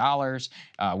 $50,000.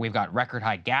 We've got record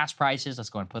high gas prices. Let's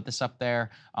go and put this up there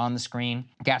on the screen.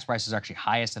 Gas prices are actually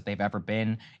highest that they've ever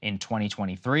been in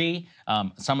 2023.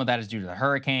 Some of that is due to the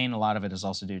hurricane. A lot of it is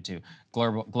also due to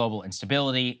global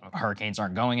instability. Hurricanes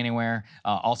aren't going anywhere.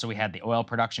 Also, we had the oil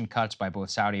production cuts by both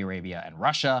Saudi Arabia and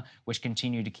Russia, which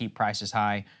continue to keep prices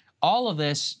high. all of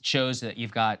this shows that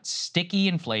you've got sticky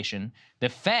inflation. The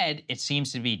Fed, it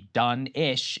seems to be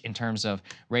done-ish in terms of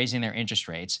raising their interest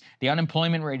rates. The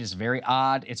unemployment rate is very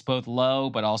odd. It's both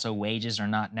low, but also wages are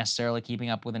not necessarily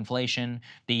keeping up with inflation.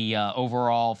 The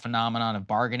overall phenomenon of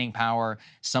bargaining power,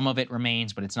 some of it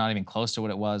remains, but it's not even close to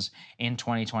what it was in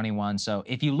 2021. So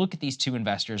if you look at these two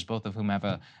investors, both of whom have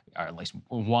or at least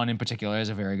one in particular has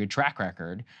a very good track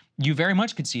record, you very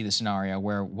much could see the scenario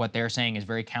where what they're saying is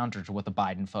very counter to what the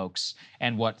Biden folks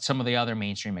and what some of the other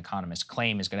mainstream economists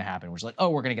claim is going to happen, which is like, oh,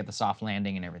 we're going to get the soft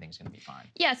landing and everything's going to be fine.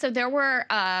 Yeah, so there were,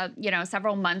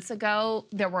 several months ago,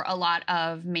 there were a lot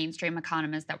of mainstream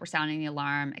economists that were sounding the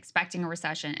alarm, expecting a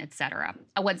recession, et cetera.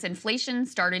 Once inflation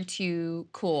started to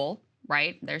cool,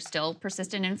 right? There's still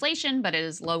persistent inflation, but it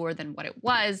is lower than what it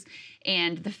was.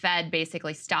 And the Fed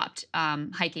basically stopped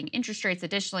hiking interest rates.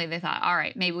 Additionally, they thought, all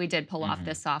right, maybe we did pull off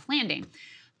this soft landing.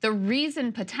 The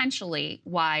reason potentially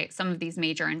why some of these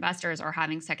major investors are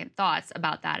having second thoughts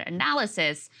about that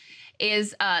analysis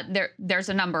is there's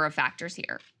a number of factors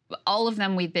here. All of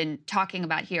them we've been talking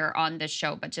about here on this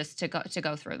show, but just to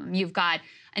go through them. You've got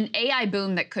an AI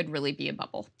boom that could really be a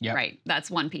bubble, right?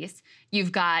 That's one piece.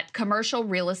 You've got commercial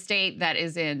real estate that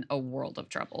is in a world of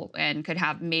trouble and could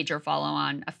have major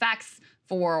follow-on effects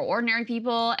for ordinary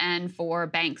people and for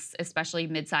banks, especially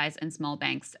mid-sized and small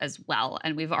banks as well.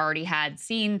 And we've already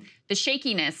seen the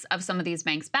shakiness of some of these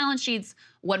banks' balance sheets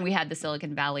when we had the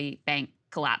Silicon Valley Bank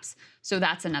collapse. So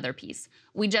that's another piece.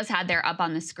 We just had there up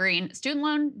on the screen, student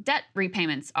loan debt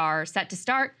repayments are set to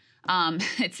start.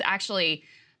 It's actually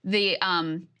there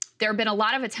have been a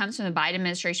lot of attempts from the Biden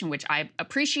administration, which I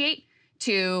appreciate,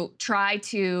 to try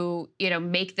to,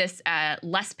 make this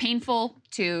less painful,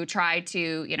 to try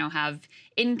to, have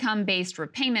income-based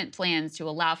repayment plans to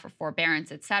allow for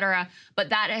forbearance, et cetera. But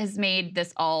that has made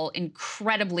this all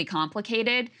incredibly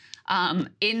complicated.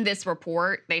 In this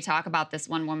report, they talk about this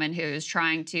one woman who's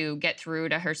trying to get through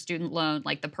to her student loan,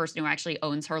 like the person who actually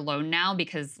owns her loan now,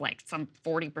 because like some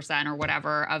 40% or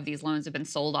whatever of these loans have been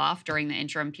sold off during the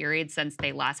interim period since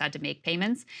they last had to make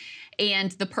payments.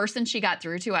 And the person she got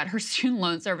through to at her student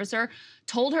loan servicer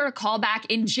told her to call back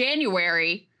in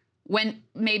January when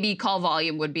maybe call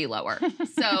volume would be lower.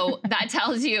 So that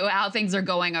tells you how things are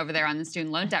going over there on the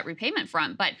student loan debt repayment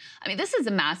front. But I mean, this is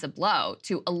a massive blow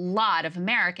to a lot of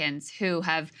Americans who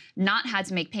have not had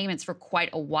to make payments for quite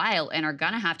a while and are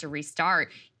gonna have to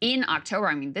restart in October.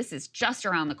 I mean, this is just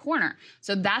around the corner.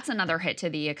 So that's another hit to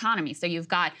the economy. So you've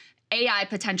got AI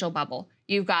potential bubble.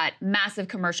 You've got massive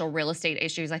commercial real estate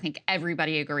issues. I think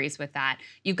everybody agrees with that.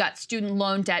 You've got student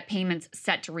loan debt payments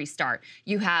set to restart.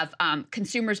 You have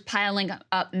consumers piling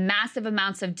up massive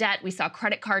amounts of debt. We saw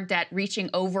credit card debt reaching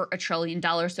over $1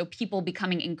 trillion, so people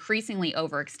becoming increasingly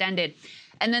overextended.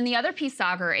 And then the other piece,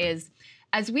 Sagar, is,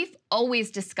 as we've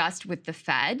always discussed with the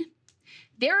Fed,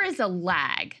 there is a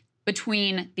lag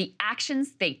between the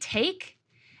actions they take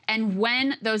and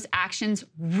when those actions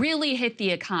really hit the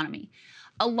economy.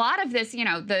 A lot of this,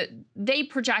 they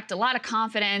project a lot of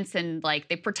confidence and like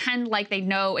they pretend like they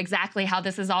know exactly how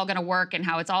this is all going to work and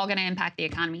how it's all going to impact the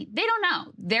economy. They don't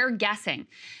know. They're guessing.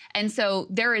 And so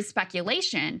there is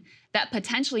speculation that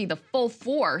potentially the full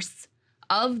force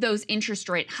of those interest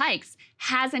rate hikes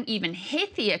hasn't even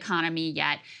hit the economy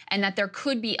yet, and that there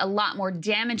could be a lot more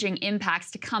damaging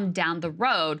impacts to come down the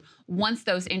road once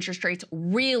those interest rates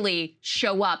really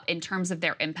show up in terms of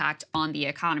their impact on the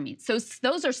economy. So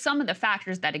those are some of the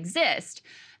factors that exist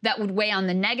that would weigh on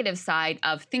the negative side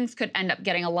of things could end up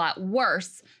getting a lot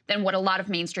worse than what a lot of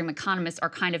mainstream economists are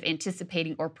kind of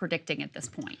anticipating or predicting at this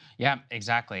point. Yeah,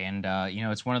 exactly. And,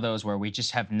 it's one of those where we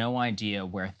just have no idea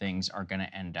where things are going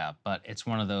to end up. But it's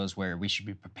one of those where we should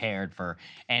be prepared for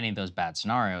any of those bad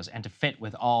scenarios. And to fit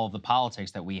with all the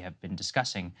politics that we have been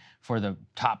discussing for the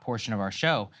top portion of our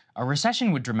show, a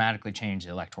recession would dramatically change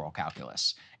the electoral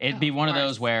calculus. It'd be one of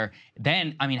those where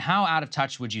then, I mean, how out of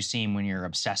touch would you seem when you're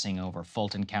obsessing over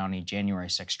Fulton County January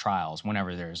 6 trials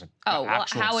whenever there's an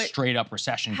actual straight-up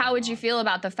recession? How would you feel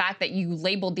about the fact that you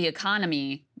labeled the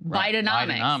economy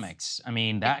Bidenomics? Bidenomics. I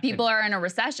mean, that if people are in a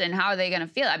recession, how are they going to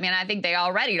feel? I mean, I think they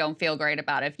already don't feel great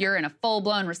about it. If you're in a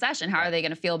full-blown recession, how are they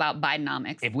going to feel about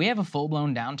Bidenomics? If we have a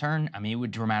full-blown downturn, I mean, it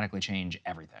would dramatically change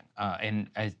everything.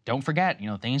 And don't forget,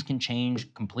 things can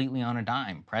change completely on a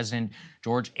dime. President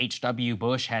George H.W.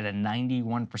 Bush had a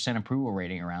 91% approval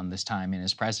rating around this time in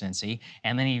his presidency,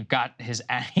 and then he got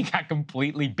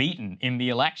completely beaten in the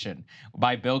election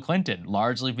by Bill Clinton,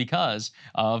 largely because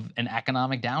of an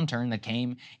economic downturn that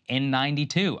came in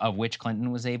 '92, of which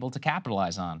Clinton was able to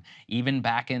capitalize on. Even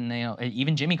back in,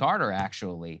 even Jimmy Carter,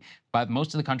 actually. But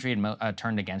most of the country had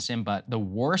turned against him. But the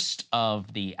worst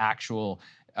of the actual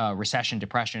recession,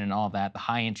 depression, and all of that, the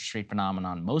high interest rate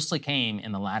phenomenon mostly came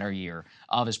in the latter year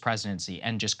of his presidency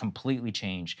and just completely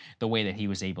changed the way that he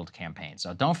was able to campaign.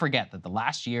 So don't forget that the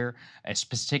last year,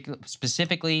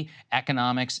 specifically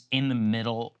economics in the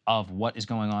middle of what is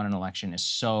going on in an election is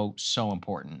so, so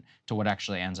important to what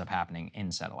actually ends up happening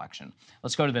in said election.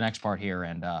 Let's go to the next part here,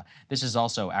 and this is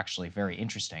also actually very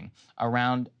interesting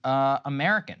around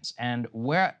Americans and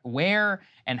where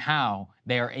and how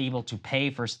they are able to pay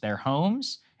for their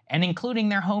homes, and including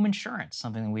their home insurance,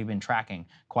 something that we've been tracking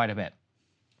quite a bit.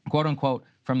 Quote unquote,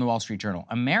 from the Wall Street Journal,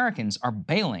 Americans are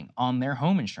bailing on their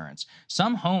home insurance.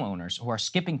 Some homeowners who are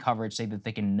skipping coverage say that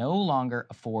they can no longer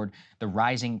afford the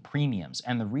rising premiums.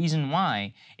 And the reason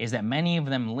why is that many of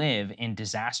them live in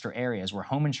disaster areas where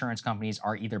home insurance companies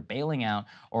are either bailing out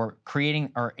or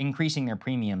creating or increasing their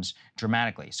premiums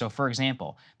dramatically. So for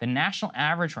example, the national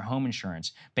average for home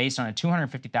insurance based on a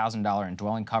 $250,000 in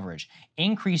dwelling coverage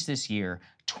increased this year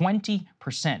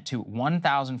 20% to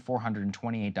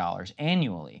 $1,428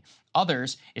 annually.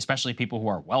 Others, especially people who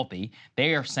are wealthy,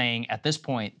 they are saying at this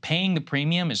point, paying the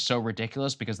premium is so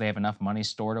ridiculous because they have enough money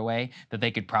stored away that they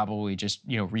could probably just,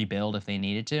 rebuild if they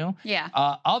needed to. Yeah.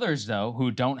 Others, though, who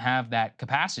don't have that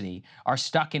capacity are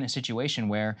stuck in a situation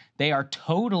where they are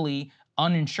totally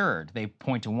uninsured. They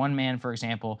point to one man, for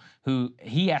example, who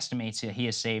he estimates that he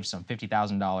has saved some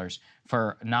 $50,000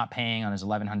 for not paying on his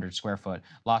 1,100 square foot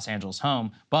Los Angeles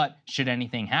home. But should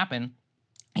anything happen,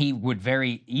 he would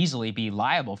very easily be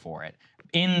liable for it.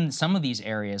 In some of these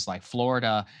areas like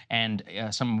Florida and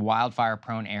some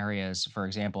wildfire-prone areas, for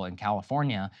example, in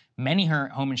California, many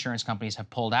home insurance companies have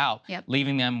pulled out,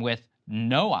 leaving them with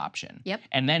no option.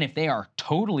 And then if they are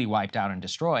totally wiped out and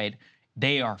destroyed,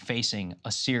 they are facing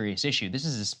a serious issue. This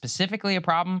is specifically a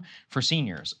problem for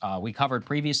seniors. We covered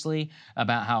previously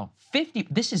about how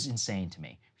this is insane to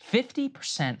me,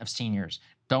 50% of seniors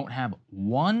don't have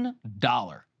 $1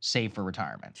 saved for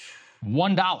retirement.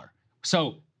 $1.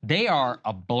 So they are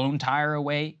a blown tire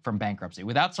away from bankruptcy.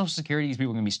 Without Social Security, these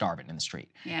people are going to be starving in the street.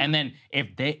 And then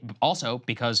if they also,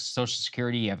 because Social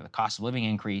Security, you have the cost of living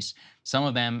increase, some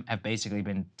of them have basically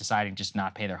been deciding just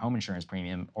not pay their home insurance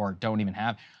premium or don't even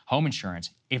have home insurance.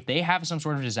 If they have some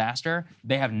sort of disaster,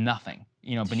 they have nothing,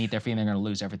 beneath their feet, and they're going to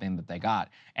lose everything that they got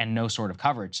and no sort of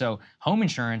coverage. So home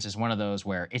insurance is one of those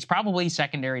where it's probably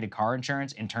secondary to car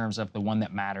insurance in terms of the one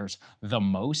that matters the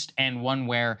most, and one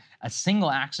where a single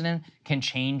accident can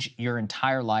change your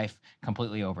entire life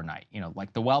completely overnight.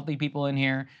 Like the wealthy people in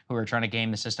here who are trying to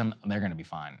game the system, they're going to be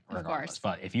fine regardless.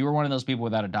 But if you were one of those people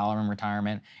without $1 in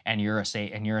retirement and you're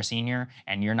a senior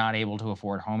and you're not able to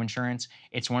afford home insurance,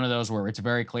 it's one of those where it's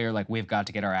very clear, like, we've got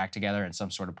to get our act together and some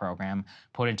sort of program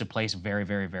put into place very,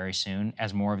 very, very soon,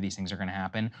 as more of these things are going to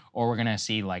happen, or we're going to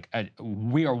see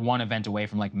we are one event away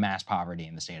from mass poverty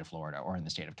in the state of Florida or in the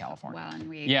state of California. Well, and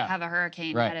we have a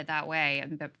hurricane headed that way,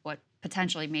 and what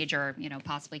potentially major,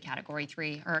 possibly Category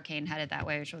 3 hurricane headed that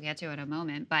way, which we'll get to in a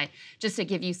moment. But just to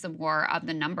give you some more of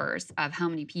the numbers of how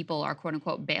many people are quote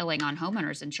unquote bailing on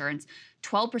homeowners insurance,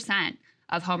 12%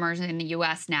 of homeowners in the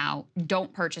U.S. now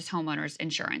don't purchase homeowners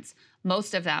insurance.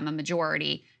 Most of them, a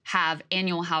majority, have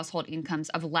annual household incomes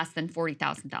of less than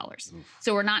 $40,000.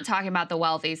 So we're not talking about the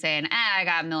wealthy saying, I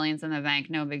got millions in the bank,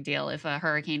 no big deal. If a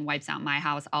hurricane wipes out my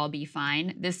house, I'll be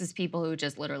fine. This is people who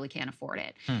just literally can't afford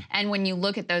it. And when you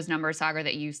look at those numbers, Sagar,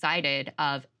 that you cited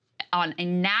of on a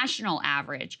national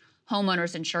average,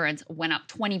 homeowners insurance went up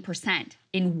 20%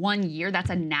 in 1 year. That's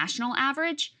a national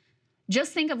average.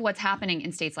 Just think of what's happening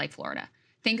in states like Florida.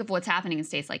 Think of what's happening in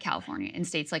states like California, in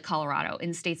states like Colorado,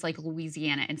 in states like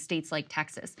Louisiana, in states like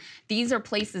Texas. These are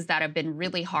places that have been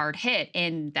really hard hit,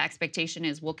 and the expectation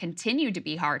is will continue to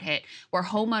be hard hit, where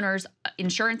homeowners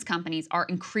insurance companies are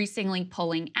increasingly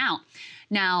pulling out.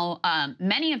 Now,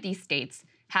 many of these states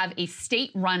have a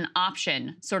state-run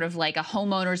option, sort of like a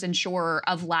homeowner's insurer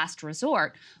of last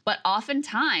resort. But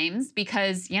oftentimes,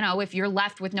 because, if you're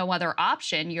left with no other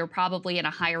option, you're probably in a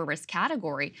higher risk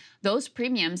category, those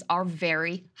premiums are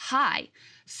very high.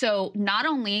 So not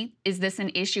only is this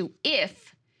an issue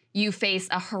if you face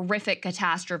a horrific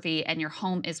catastrophe and your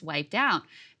home is wiped out,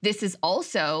 this is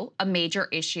also a major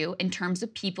issue in terms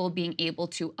of people being able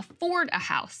to afford a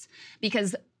house,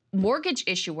 because mortgage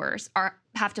issuers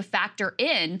have to factor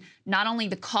in not only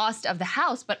the cost of the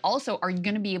house, but also, are you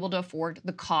going to be able to afford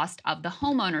the cost of the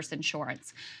homeowner's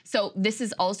insurance? So this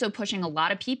is also pushing a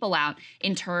lot of people out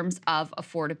in terms of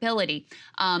affordability.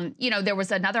 There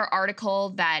was another article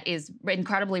that is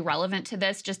incredibly relevant to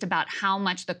this, just about how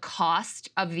much the cost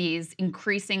of these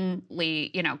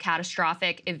increasingly,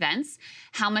 catastrophic events,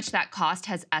 how much that cost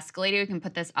has escalated. We can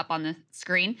put this up on the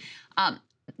screen.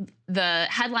 the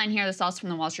headline here, this is also from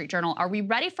the Wall Street Journal. Are we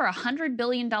ready for a $100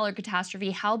 billion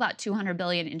catastrophe? How about $200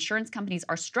 billion? Insurance companies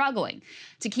are struggling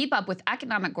to keep up with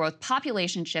economic growth,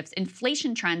 population shifts,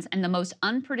 inflation trends, and the most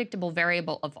unpredictable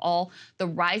variable of all, the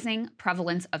rising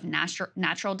prevalence of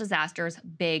natural disasters,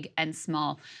 big and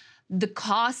small. The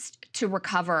cost to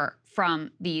recover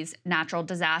from these natural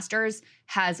disasters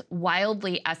has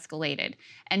wildly escalated.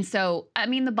 And so, I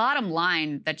mean, the bottom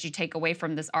line that you take away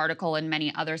from this article and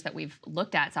many others that we've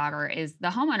looked at, Sagar, is the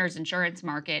homeowners insurance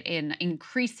market in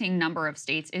increasing number of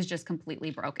states is just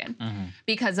completely broken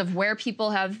because of where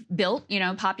people have built,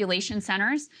 population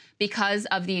centers, because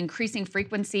of the increasing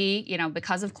frequency,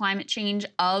 because of climate change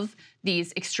of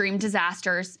these extreme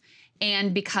disasters,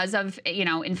 and because of,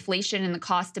 inflation and the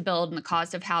cost to build and the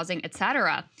cost of housing, et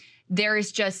cetera. There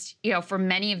is just, for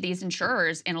many of these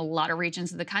insurers in a lot of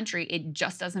regions of the country, it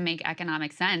just doesn't make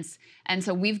economic sense. And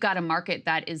so we've got a market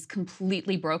that is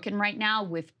completely broken right now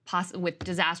with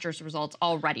disastrous results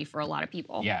already for a lot of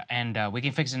people. Yeah, and we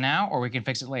can fix it now or we can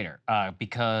fix it later.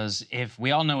 Because if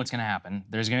we all know what's going to happen,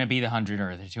 there's going to be the $100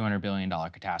 or the $200 billion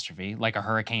catastrophe, like a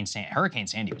Hurricane Sandy. Hurricane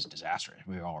Sandy was disastrous,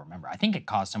 we all remember. I think it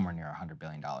caused somewhere near $100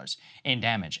 billion in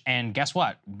damage. And guess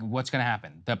what? What's going to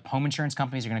happen? The home insurance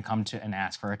companies are going to come to and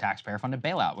ask for a taxpayer-funded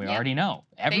bailout. We already know.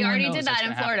 They already did that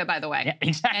in Florida, by the way. Yeah,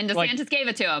 exactly. And DeSantis gave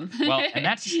it to them. Well, and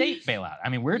that's a state bailout. I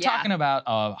mean, we're talking about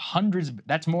hundreds.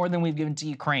 That's more than we've given to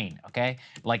Ukraine, okay?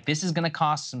 Like, this is going to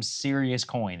cost some serious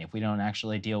coin if we don't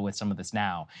actually deal with some of this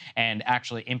now and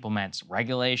actually implement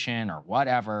regulation or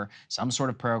whatever, some sort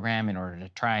of program in order to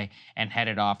try and head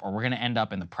it off, or we're going to end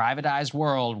up in the privatized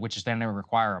world, which is then going to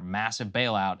require a massive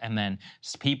bailout, and then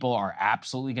people are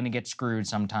absolutely going to get screwed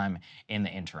sometime in the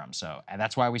interim. So and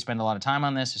that's why we spend a lot of time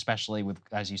on this, especially with,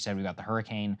 as you said, we've got the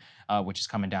hurricane, which is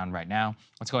coming down right now.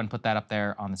 Let's go ahead and put that up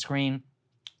there on the screen.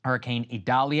 Hurricane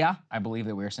Idalia, I believe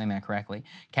that we were saying that correctly,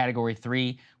 Category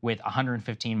 3 with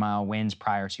 115-mile winds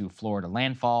prior to Florida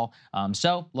landfall.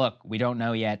 So, look, we don't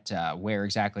know yet where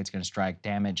exactly it's going to strike,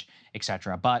 damage,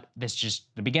 etc. But this is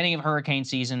just the beginning of hurricane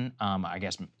season. I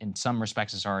guess in some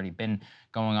respects it's already been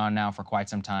going on now for quite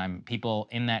some time. People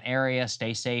in that area,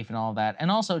 stay safe and all that,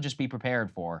 and also just be prepared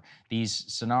for these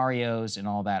scenarios and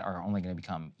all that are only going to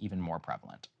become even more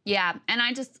prevalent. Yeah, and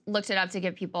I just looked it up to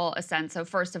give people a sense. So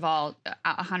first of all,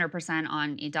 100%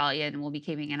 on Idalia, and we'll be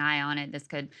keeping an eye on it. This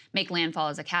could make landfall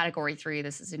as a Category 3.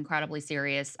 This is incredibly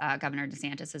serious. Governor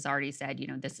DeSantis has already said,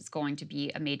 this is going to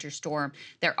be a major storm.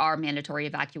 There are mandatory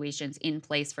evacuations in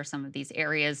place for some of these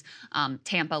areas.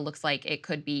 Tampa looks like it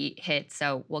could be hit,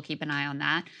 so we'll keep an eye on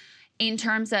that. In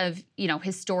terms of,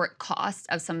 historic cost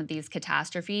of some of these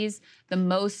catastrophes, the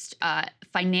most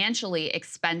financially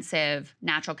expensive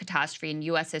natural catastrophe in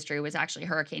U.S. history was actually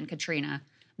Hurricane Katrina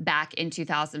back in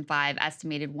 2005,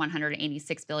 estimated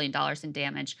 $186 billion in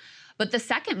damage. But the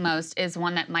second most is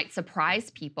one that might surprise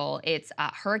people. It's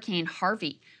Hurricane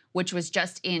Harvey, which was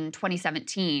just in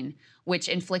 2017, which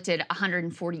inflicted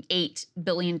 $148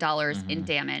 billion in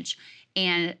damage.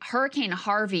 And Hurricane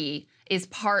Harvey is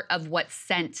part of what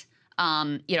sent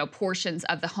portions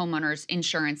of the homeowners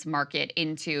insurance market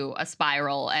into a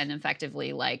spiral and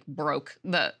effectively broke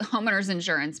the homeowners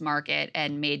insurance market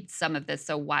and made some of this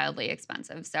so wildly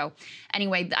expensive. So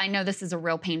anyway, I know this is a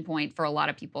real pain point for a lot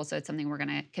of people, so it's something we're going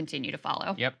to continue to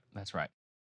follow. Yep, that's right.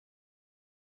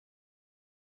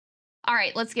 All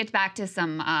right, let's get back to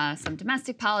some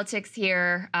domestic politics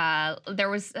here. There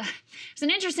was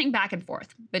an interesting back and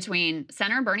forth between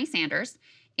Senator Bernie Sanders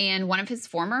and one of his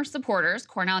former supporters,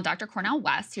 Dr. Cornel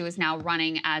West, who is now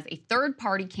running as a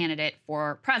third-party candidate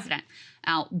for president.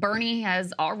 Now, Bernie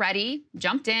has already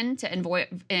jumped in to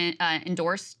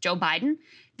endorse Joe Biden.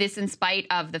 This in spite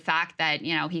of the fact that,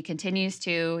 he continues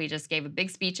to, he just gave a big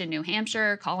speech in New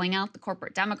Hampshire calling out the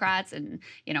corporate Democrats and,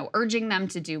 urging them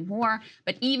to do more.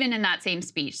 But even in that same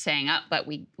speech saying, but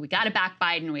we got to back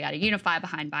Biden, we got to unify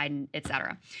behind Biden, et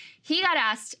cetera. He got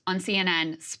asked on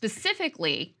CNN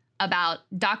specifically about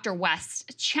Dr.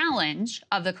 West's challenge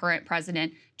of the current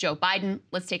president, Joe Biden.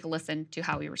 Let's take a listen to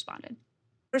how he responded.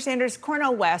 Senator Sanders,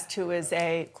 Cornel West, who is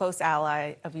a close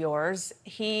ally of yours,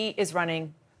 he is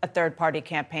running a third-party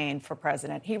campaign for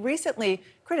president. He recently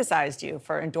criticized you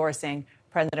for endorsing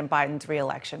President Biden's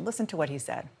reelection. Listen to what he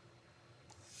said.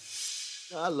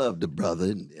 I love the brother,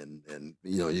 and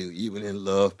you even in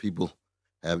love, people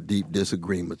have deep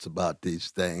disagreements about these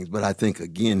things. But I think,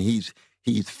 again, he's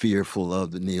fearful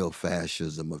of the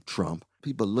neo-fascism of Trump.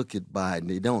 People look at Biden,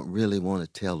 they don't really want to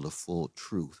tell the full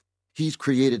truth. He's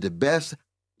created the best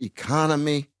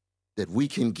economy that we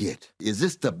can get. Is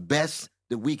this the best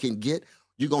that we can get?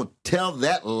 You're going to tell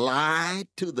that lie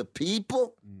to the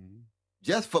people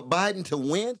just for Biden to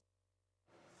win?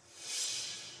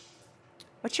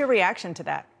 What's your reaction to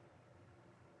that?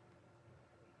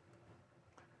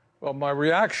 Well, my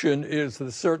reaction is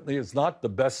that certainly it's not the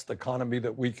best economy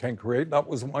that we can create. That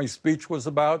was what my speech was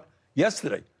about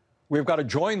yesterday. We've got to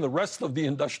join the rest of the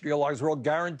industrialized world,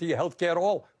 guarantee health care to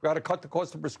all. We've got to cut the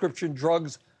cost of prescription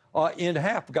drugs in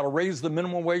half. We've got to raise the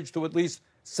minimum wage to at least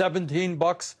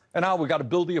 $17 an hour. We've got to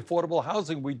build the affordable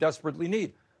housing we desperately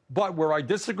need. But where I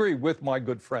disagree with my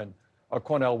good friend,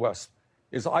 Cornel West,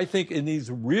 is I think in these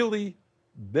really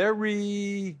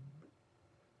very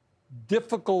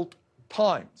difficult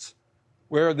times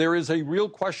where there is a real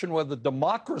question whether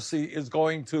democracy is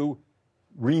going to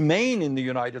remain in the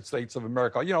United States of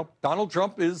America. You know, Donald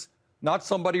Trump is not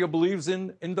somebody who believes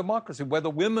in democracy, whether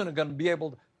women are going to be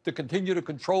able to continue to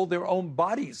control their own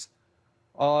bodies,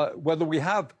 whether we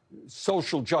have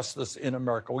social justice in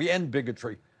America, we end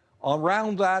bigotry.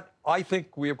 Around that, I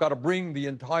think we have got to bring the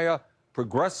entire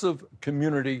progressive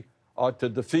community to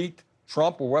defeat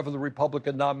Trump or whoever the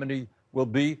Republican nominee will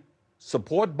be,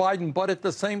 support Biden, but at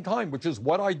the same time, which is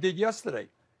what I did yesterday,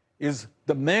 is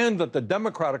demand that the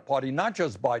Democratic Party, not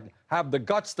just Biden, have the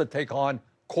guts to take on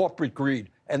corporate greed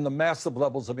and the massive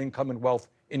levels of income and wealth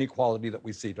inequality that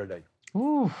we see today.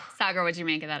 Ooh. Sagar, what'd you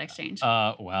make of that exchange?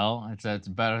 Well, it's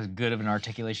about as good of an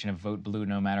articulation of vote blue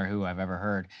no matter who I've ever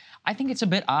heard. I think it's a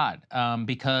bit odd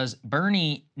because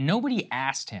Bernie, nobody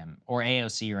asked him or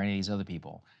AOC or any of these other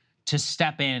people to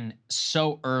step in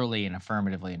so early and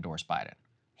affirmatively endorse Biden.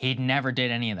 He never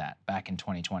did any of that back in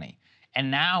 2020.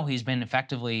 And now he's been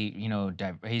effectively,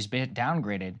 he's been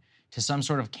downgraded to some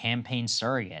sort of campaign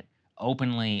surrogate,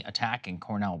 openly attacking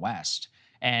Cornel West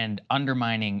and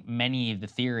undermining many of the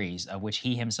theories of which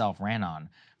he himself ran on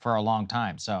for a long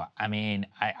time. So, I mean,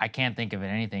 I can't think of it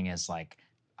anything as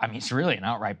it's really an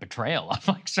outright betrayal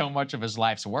of so much of his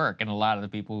life's work and a lot of the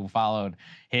people who followed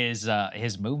his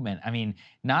movement. I mean,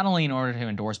 not only in order to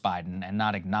endorse Biden and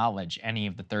not acknowledge any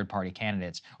of the third-party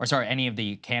candidates, any of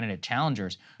the candidate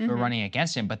challengers who are running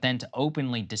against him, but then to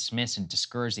openly dismiss and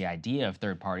discourage the idea of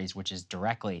third parties, which is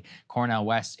directly Cornel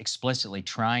West explicitly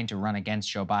trying to run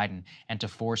against Joe Biden and to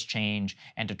force change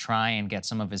and to try and get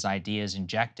some of his ideas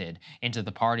injected into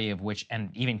the party of which,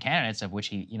 and even candidates of which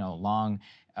he, long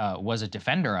was a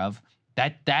defender of.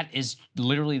 That is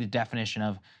literally the definition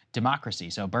of democracy.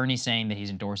 So Bernie's saying that he's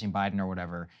endorsing Biden or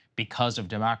whatever because of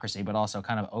democracy, but also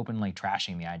kind of openly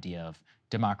trashing the idea of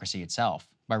democracy itself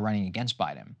by running against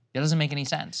Biden. It doesn't make any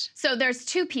sense. So there's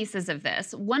two pieces of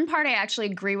this. One part I actually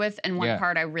agree with and one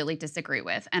part I really disagree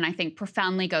with. And I think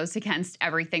profoundly goes against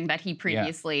everything that he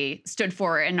previously stood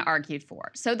for and argued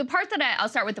for. So the part that I'll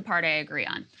start with the part I agree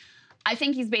on. I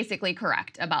think he's basically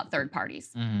correct about third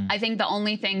parties. I think the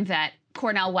only thing that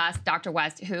Cornel West, Dr.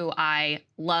 West, who I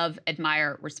love,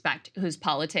 admire, respect, whose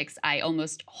politics I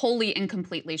almost wholly and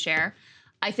completely share,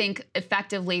 I think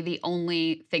effectively the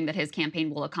only thing that his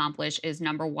campaign will accomplish is,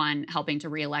 number one, helping to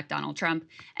reelect Donald Trump,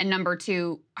 and number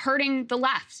two, hurting the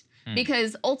left.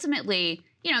 Because ultimately,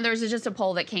 there's just a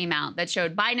poll that came out that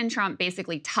showed Biden and Trump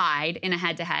basically tied in a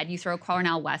head-to-head. You throw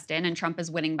Cornel West in, and Trump is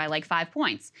winning by 5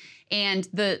 points. And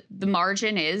the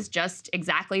margin is just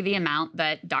exactly the amount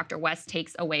that Dr. West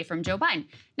takes away from Joe Biden.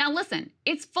 Now, listen,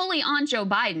 it's fully on Joe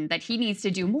Biden that he needs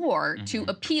to do more to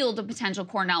appeal to potential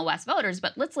Cornel West voters,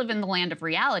 but let's live in the land of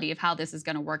reality of how this is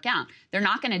going to work out. They're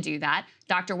not going to do that.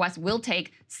 Dr. West will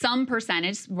take some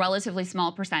percentage, relatively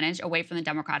small percentage, away from the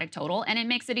Democratic total, and it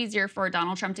makes it easier for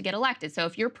Donald Trump to get elected. So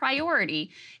if your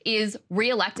priority is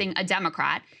reelecting a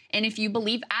Democrat, and if you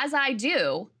believe, as I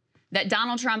do, that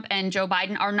Donald Trump and Joe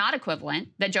Biden are not equivalent,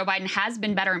 that Joe Biden has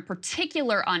been better in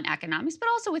particular on economics, but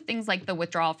also with things like the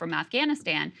withdrawal from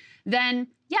Afghanistan, then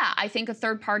yeah, I think a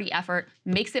third-party effort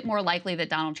makes it more likely that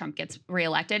Donald Trump gets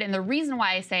reelected. And the reason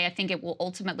why I say I think it will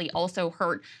ultimately also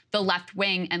hurt the left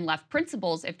wing and left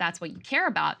principles, if that's what you care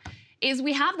about, is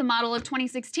we have the model of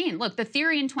 2016. Look, the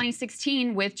theory in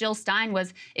 2016 with Jill Stein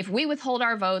was if we withhold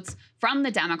our votes from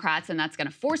the Democrats, and that's going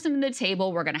to force them to the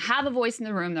table, we're going to have a voice in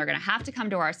the room, they're going to have to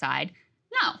come to our side.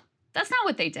 No, that's not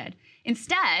what they did.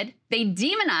 Instead, they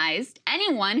demonized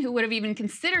anyone who would have even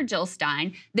considered Jill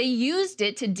Stein. They used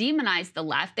it to demonize the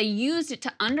left. They used it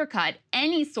to undercut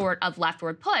any sort of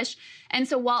leftward push. And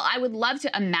so while I would love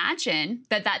to imagine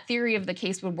that that theory of the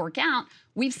case would work out,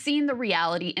 we've seen the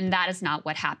reality, and that is not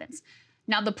what happens.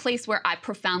 Now, the place where I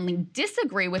profoundly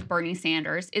disagree with Bernie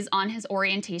Sanders is on his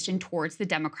orientation towards the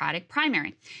Democratic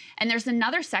primary. And there's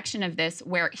another section of this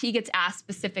where he gets asked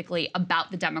specifically about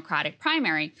the Democratic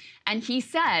primary, and he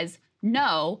says,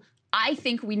 no, I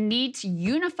think we need to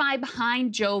unify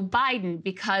behind Joe Biden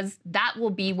because that will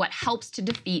be what helps to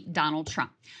defeat Donald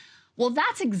Trump. Well,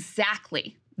 that's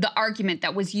exactly the argument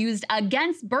that was used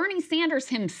against Bernie Sanders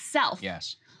himself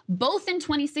both in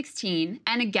 2016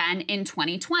 and again in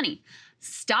 2020.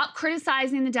 Stop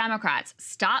criticizing the Democrats.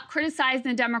 Stop criticizing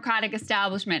the Democratic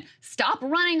establishment. Stop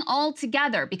running all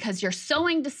together, because you're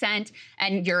sowing dissent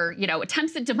and your,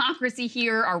 attempts at democracy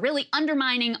here are really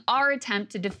undermining our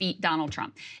attempt to defeat Donald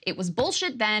Trump. It was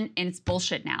bullshit then, and it's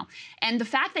bullshit now. And the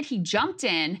fact that he jumped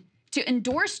in to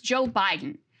endorse Joe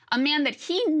Biden, a man that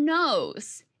he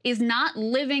knows is not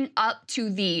living up to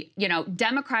the,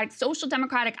 social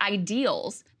democratic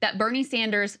ideals that Bernie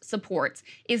Sanders supports,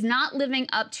 is not living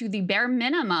up to the bare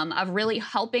minimum of really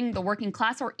helping the working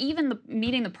class or even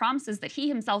meeting the promises that he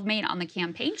himself made on the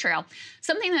campaign trail.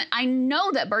 Something that I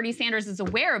know that Bernie Sanders is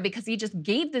aware of, because he just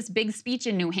gave this big speech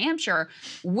in New Hampshire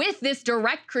with this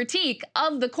direct critique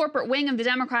of the corporate wing of the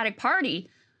Democratic Party.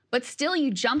 But still,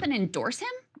 you jump and endorse him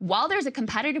while there's a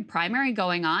competitive primary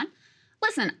going on?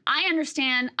 Listen, I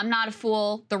understand, I'm not a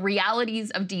fool, the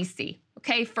realities of D.C.,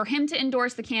 okay? For him to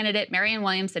endorse the candidate, Marianne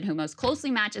Williamson, who most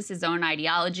closely matches his own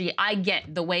ideology, I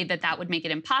get the way that would make it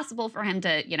impossible for him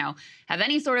to, have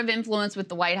any sort of influence with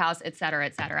the White House, et cetera,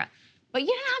 et cetera. But you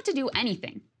didn't have to do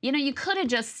anything. You could have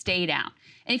just stayed out.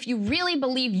 And if you really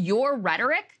believe your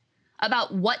rhetoric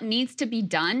about what needs to be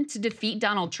done to defeat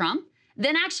Donald Trump,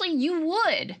 then actually you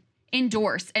would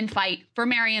endorse and fight for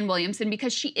Marianne Williamson,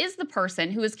 because she is the person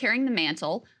who is carrying the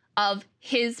mantle of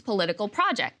his political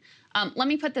project. Let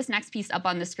me put this next piece up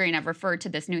on the screen. I've referred to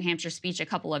this New Hampshire speech a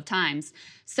couple of times.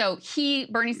 So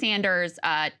Bernie Sanders,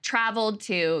 traveled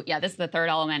to, this is the third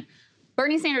element.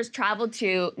 Bernie Sanders traveled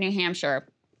to New Hampshire,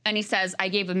 and he says, I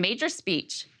gave a major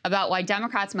speech about why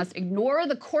Democrats must ignore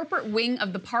the corporate wing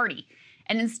of the party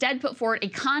and instead put forward a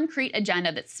concrete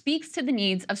agenda that speaks to the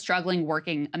needs of struggling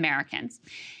working Americans.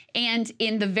 And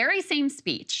in the very same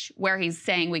speech where he's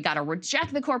saying we got to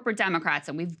reject the corporate Democrats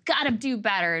and we've got to do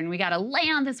better and we got to lay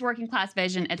on this working class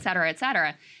vision, et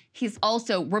cetera, he's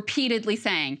also repeatedly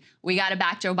saying we got to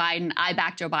back Joe Biden, I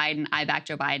back Joe Biden, I back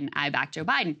Joe Biden, I back Joe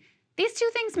Biden. These two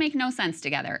things make no sense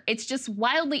together. It's just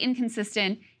wildly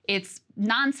inconsistent. It's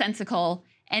nonsensical.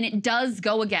 And it does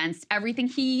go against everything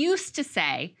he used to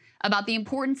say about the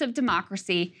importance of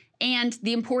democracy and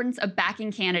the importance of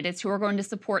backing candidates who are going to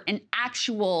support an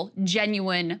actual,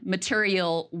 genuine,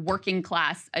 material, working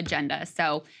class agenda.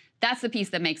 So that's the piece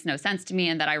that makes no sense to me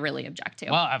and that I really object to.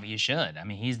 Well, you should. I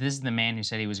mean, this is the man who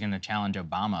said he was going to challenge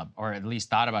Obama, or at least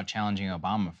thought about challenging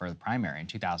Obama for the primary in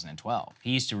 2012.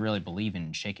 He used to really believe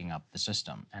in shaking up the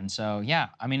system. And so, yeah,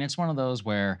 I mean, it's one of those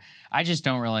where I just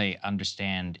don't really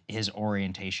understand his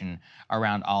orientation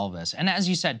around all of this. And as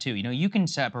you said, too, you can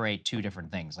separate two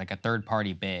different things, like a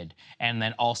third-party bid and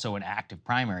then also an active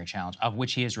primary challenge, of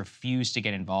which he has refused to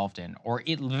get involved in. Or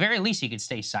at the very least, he could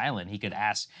stay silent. He could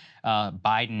ask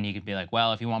Biden, he could be like,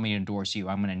 well, if you want me to endorse you,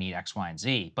 I'm going to need X, Y, and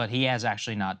Z. But he has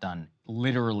actually not done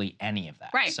literally any of that.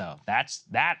 Right. So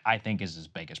that I think is his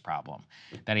biggest problem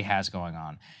that he has going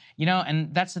on.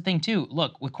 And that's the thing too.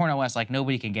 Look, with Cornel West, like,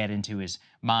 nobody can get into his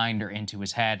mind or into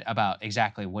his head about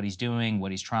exactly what he's doing,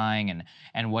 what he's trying,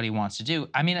 and what he wants to do.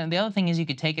 I mean, and the other thing is you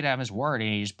could take it at his word and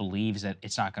he just believes that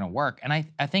it's not going to work. And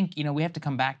I think, we have to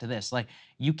come back to this. Like,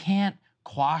 you can't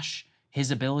quash his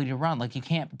ability to run. Like, you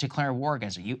can't declare war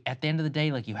against it. At the end of the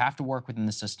day, like, you have to work within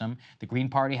the system. The Green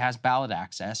Party has ballot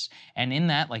access. And in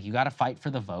that, like, you got to fight for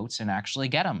the votes and actually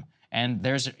get them. And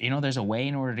there's a way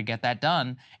in order to get that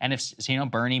done. And if,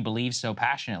 Bernie believes so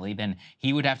passionately, then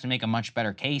he would have to make a much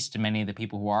better case to many of the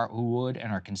people who would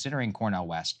and are considering Cornel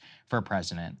West for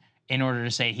president, in order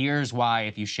to say, here's why,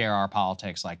 if you share our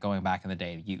politics, like going back in the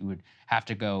day, you would have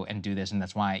to go and do this. And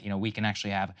that's why, we can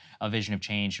actually have a vision of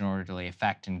change in order to really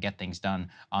affect and get things done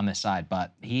on this side.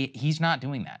 But he's not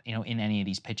doing that, in any of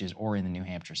these pitches or in the New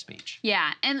Hampshire speech.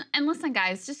 Yeah. And listen,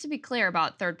 guys, just to be clear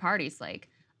about third parties, like,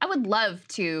 I would love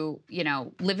to,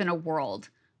 live in a world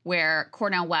where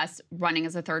Cornel West running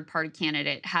as a third-party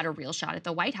candidate had a real shot at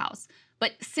the White House.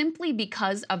 But simply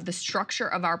because of the structure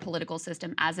of our political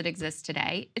system as it exists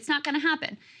today, it's not going to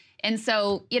happen. And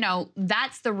so,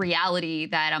 that's the reality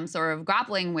that I'm sort of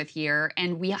grappling with here.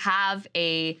 And we have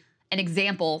an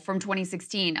example from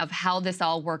 2016 of how this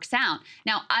all works out.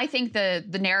 Now, I think the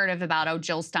narrative about,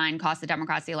 Jill Stein cost the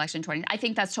Democrats the election I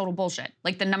think that's total bullshit.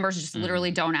 Like, the numbers just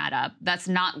literally don't add up. That's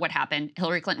not what happened.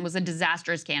 Hillary Clinton was a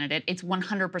disastrous candidate. It's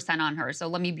 100% on her. So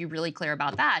let me be really clear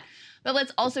about that. But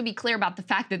let's also be clear about the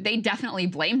fact that they definitely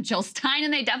blamed Jill Stein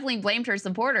and they definitely blamed her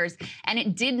supporters. And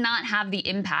it did not have the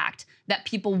impact that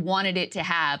people wanted it to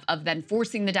have, of then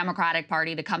forcing the Democratic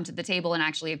Party to come to the table and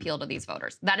actually appeal to these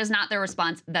voters. That is not their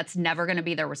response. That's never going to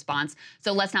be their response.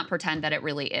 So let's not pretend that it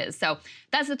really is. So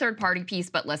that's the third party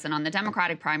piece. But listen, on the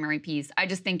Democratic primary piece, I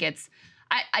just think it's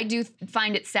I do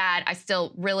find it sad. I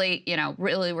still really,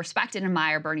 really respect and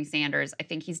admire Bernie Sanders. I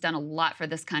think he's done a lot for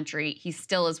this country. He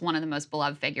still is one of the most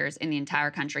beloved figures in the entire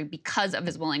country because of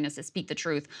his willingness to speak the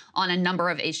truth on a number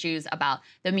of issues about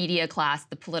the media class,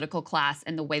 the political class,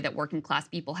 and the way that working class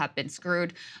people have been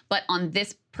screwed. But on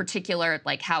this particular,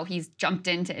 like how he's jumped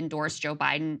in to endorse Joe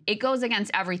Biden, it goes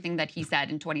against everything that he said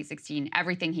in 2016,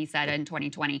 everything he said in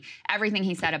 2020, everything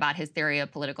he said about his theory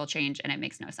of political change, and it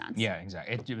makes no sense. Yeah,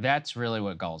 exactly. That's really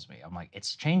what galls me. I'm like,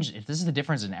 it's changed. This is the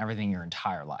difference in everything your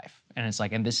entire life, and it's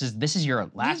like, and this is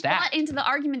your last act. Bought into the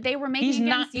argument they were making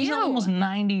against you. He's almost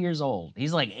 90 years old.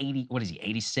 He's like 80. What is he?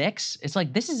 86. It's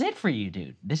like, this is it for you,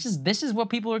 dude. This is what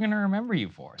people are going to remember you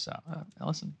for. So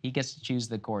listen, he gets to choose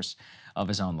the course of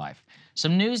his own life.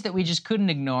 Some news that we just couldn't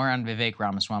ignore on Vivek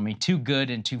Ramaswamy, too good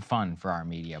and too fun for our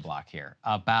media block here,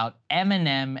 about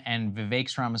Eminem and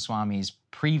Vivek Ramaswamy's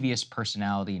previous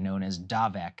personality known as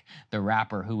Davek, the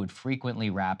rapper who would frequently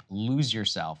rap Lose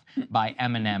Yourself by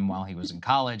Eminem while he was in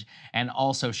college, and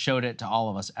also showed it to all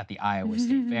of us at the Iowa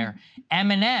State Fair.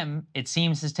 Eminem, it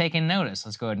seems, has taken notice.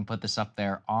 Let's go ahead and put this up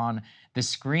there on the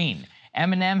screen.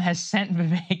 Eminem has sent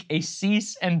Vivek a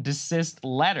cease and desist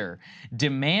letter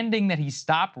demanding that he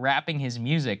stop rapping his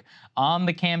music on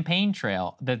the campaign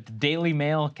trail that the Daily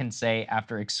Mail can say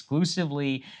after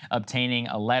exclusively obtaining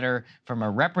a letter from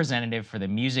a representative for the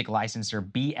music licensor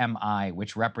BMI,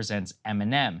 which represents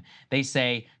Eminem. They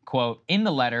say, quote, in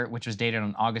the letter, which was dated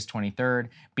on August 23rd,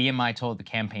 BMI told the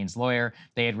campaign's lawyer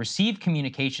they had received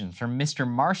communications from Mr.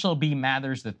 Marshall B.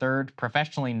 Mathers III,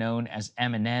 professionally known as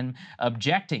Eminem,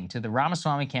 objecting to the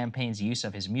Ramaswamy campaign's use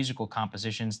of his musical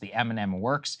compositions, the Eminem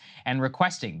Works, and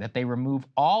requesting that they remove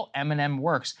all Eminem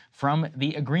Works from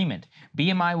the agreement.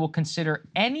 BMI will consider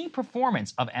any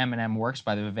performance of Eminem Works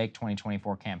by the Vivek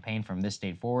 2024 campaign from this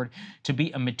date forward to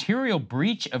be a material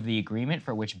breach of the agreement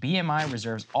for which BMI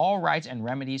reserves all rights and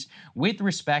remedies with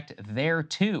respect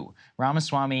thereto.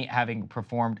 Ramaswamy having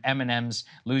performed Eminem's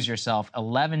Lose Yourself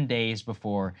 11 days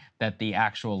before that the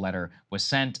actual letter was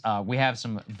sent. We have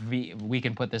we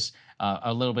can put this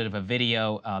a little bit of a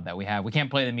video that we have. We can't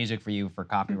play the music for you for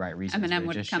copyright reasons. Eminem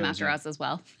would come after us as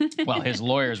well. Well, his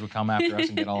lawyers would come after us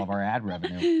and get all of our ad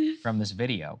revenue from this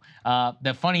video.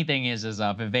 The funny thing is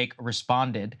Vivek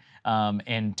responded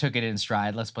and took it in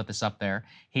stride. Let's put this up there.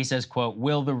 He says, quote,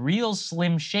 will the real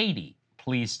Slim Shady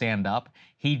please stand up?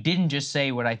 He didn't just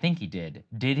say what I think he did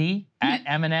he? At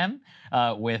Eminem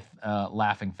with a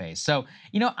laughing face. So,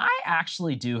 I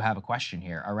actually do have a question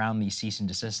here around these cease and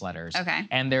desist letters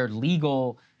and their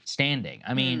legal standing.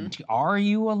 I mean, are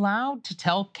you allowed to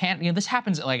tell this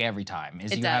happens like every time.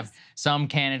 You have some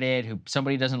candidate who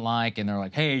somebody doesn't like and they're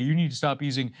like, hey, you need to stop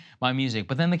using my music.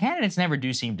 But then the candidates never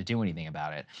do seem to do anything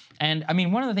about it. And I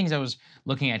mean, one of the things I was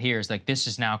looking at here is like, this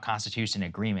is now constitutes an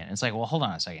agreement. And it's like, well, hold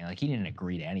on a second. Like, he didn't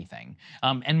agree to anything.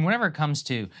 And whenever it comes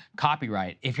to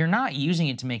copyright, if you're not using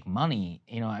it to make money,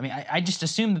 I just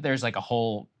assume that there's like a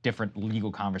whole different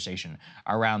legal conversation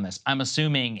around this. I'm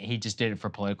assuming he just did it for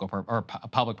political or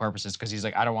public purposes because he's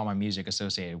like, I don't want my music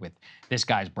associated with this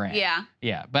guy's brand. Yeah.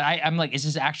 Yeah. But I'm like, is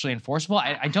this actually enforceable?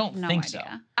 I don't think so.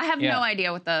 I have no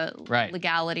idea what the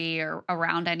legality or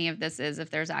around any of this is, if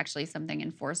there's actually something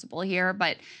enforceable here.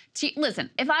 But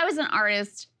listen, if I was an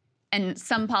artist and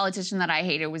some politician that I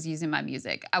hated was using my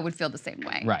music, I would feel the same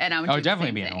way. Right. And I would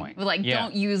definitely be annoying. Like,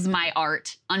 don't use my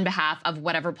art on behalf of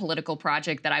whatever political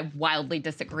project that I wildly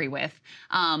disagree with.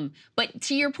 But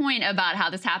to your point about how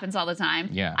this happens all the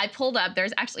time, I pulled up,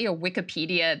 there's actually a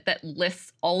Wikipedia that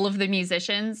lists all of the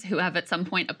musicians who have at some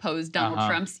point opposed Donald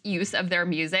Trump's use of their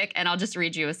music. And I'll just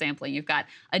read you a sampling. You've got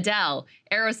Adele,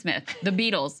 Aerosmith, The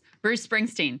Beatles, Bruce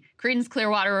Springsteen, Creedence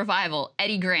Clearwater Revival,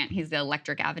 Eddie Grant, he's the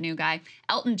Electric Avenue guy,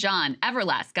 Elton John,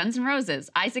 Everlast, Guns N' Roses,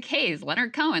 Isaac Hayes,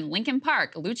 Leonard Cohen, Linkin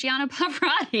Park, Luciano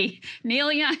Pavarotti,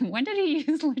 Neil Young. When did he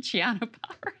use Luciano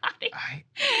Pavarotti?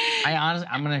 I honestly,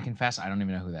 I'm going to confess, I don't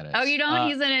even know who that is. Oh, you don't?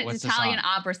 He's an Italian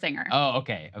opera singer. Oh,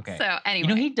 okay. So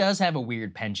anyway. He does have a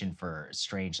weird penchant for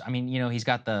strange. I mean, he's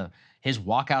got his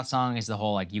walkout song is the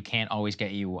whole, like, you can't always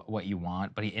get you what you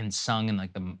want, but sung in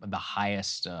like the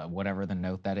highest, whatever the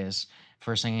note that is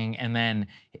for singing. And then,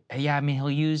 he'll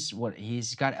use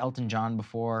he's got Elton John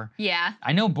before. Yeah.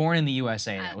 I know Born in the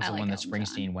USA, that was the one that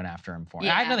Springsteen went after him for.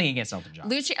 Yeah. I have nothing against Elton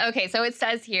John. Okay, so it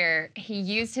says here, he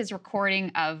used his recording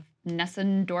of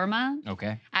Nessun Dorma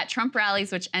at Trump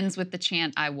rallies, which ends with the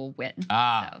chant, I will win.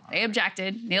 So they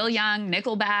objected. Neil Young,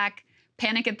 Nickelback,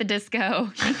 Panic at the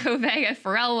Disco, Nico Vega,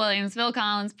 Pharrell Williams, Phil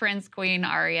Collins, Prince, Queen,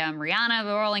 R.E.M., Rihanna,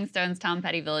 The Rolling Stones, Tom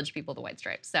Petty, Village People, The White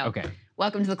Stripes. So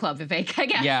welcome to the club, Vivek, I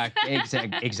guess. Yeah,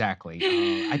 exactly.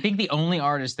 I think the only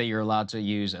artists that you're allowed to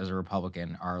use as a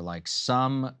Republican are like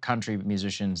some country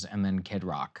musicians and then Kid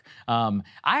Rock. I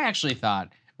actually thought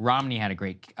Romney had a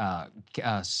great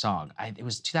song. It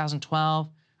was 2012.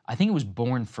 I think it was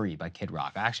Born Free by Kid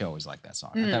Rock. I actually always liked that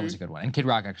song. I thought it was a good one. And Kid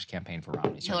Rock actually campaigned for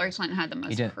Romney. Hillary Clinton had the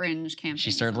most cringe campaign.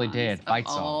 She certainly did. Fight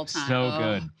song. So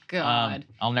good. God.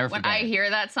 I'll never forget When I hear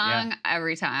that song,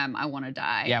 every time I want to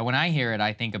die. Yeah, when I hear it,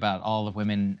 I think about all the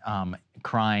women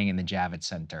crying in the Javits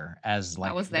Center as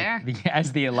like I was there.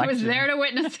 As the election. I was there to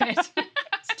witness it.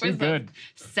 It's too good.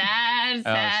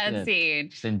 Sad scene.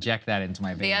 Just inject that into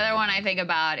my veins. The other one I think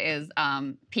about is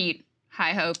Pete.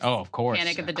 High Hopes. Oh, of course.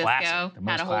 Panic at the Classic. Disco.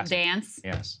 Had a whole dance.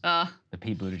 Yes. The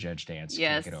Pete Buttigieg dance.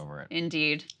 Yes. Can't get over it.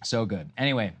 Indeed. So good.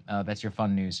 Anyway, that's your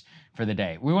fun news for the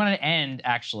day. We wanted to end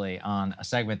actually on a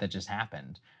segment that just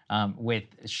happened with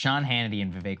Sean Hannity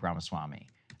and Vivek Ramaswamy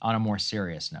on a more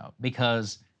serious note,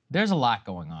 because there's a lot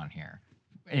going on here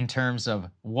in terms of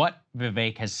what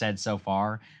Vivek has said so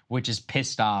far, which has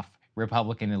pissed off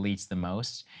Republican elites the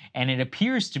most. And it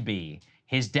appears to be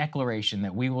his declaration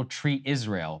that we will treat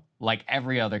Israel like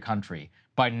every other country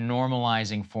by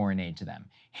normalizing foreign aid to them.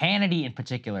 Hannity, in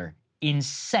particular,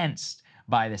 incensed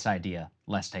by this idea.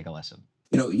 Let's take a listen.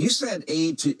 You know, you said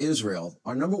aid to Israel,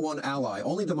 our number one ally,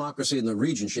 only democracy in the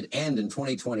region, should end in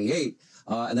 2028,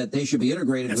 and that they should be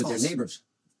integrated with their neighbors.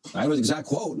 That was the exact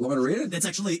quote. You want me to read it? That's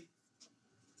actually...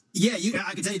 Yeah,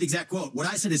 I can tell you the exact quote. What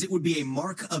I said is it would be a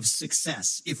mark of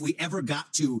success if we ever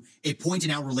got to a point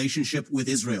in our relationship with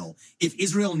Israel, if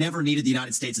Israel never needed the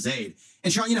United States' aid.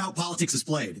 And Sean, you know how politics is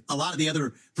played. A lot of the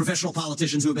other professional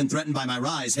politicians who have been threatened by my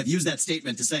rise have used that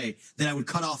statement to say that I would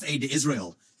cut off aid to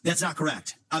Israel. That's not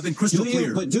correct. I've been crystal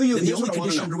clear. But do you? The only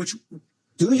condition under which...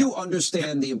 Do you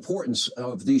understand the importance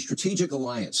of the strategic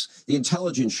alliance, the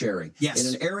intelligence sharing, in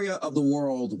an area of the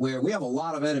world where we have a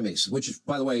lot of enemies, which,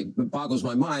 by the way, boggles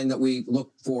my mind that we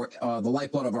look for the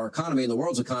lifeblood of our economy and the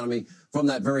world's economy from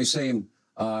that very same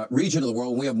region of the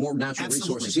world. And we have more natural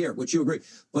resources here, which you agree.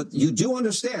 But you do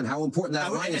understand how important that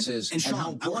alliance is and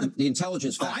how important the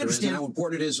intelligence factor is and how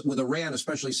important it is with Iran,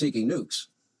 especially seeking nukes.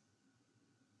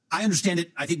 I understand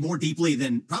it, I think, more deeply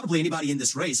than probably anybody in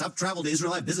this race. I've traveled to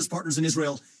Israel. I have business partners in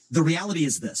Israel. The reality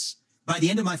is this. By the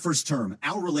end of my first term,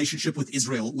 our relationship with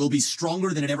Israel will be stronger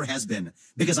than it ever has been,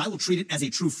 because I will treat it as a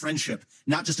true friendship,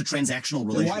 not just a transactional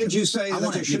relationship. And why did you say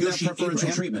that they should have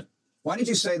preferential treatment? Why did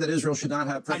you say that Israel should not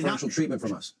have preferential treatment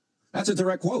from us? That's a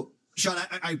direct quote. Sean,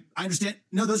 I understand.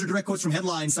 No, those are direct quotes from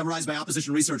headlines summarized by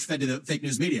opposition research fed to the fake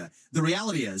news media. The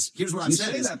reality is, here's what I've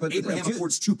said is Abraham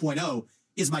Accords 2.0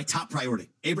 is my top priority.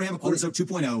 Abraham Accords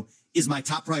 2.0 is my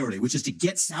top priority, which is to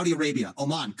get Saudi Arabia,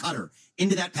 Oman, Qatar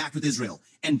into that pact with Israel.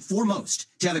 And foremost,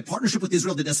 to have a partnership with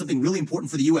Israel that does something really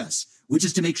important for the U.S., which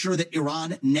is to make sure that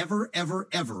Iran never, ever,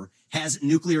 ever has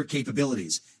nuclear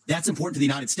capabilities. That's important to the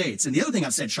United States. And the other thing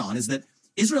I've said, Sean, is that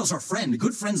Israel's our friend.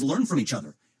 Good friends learn from each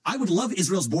other. I would love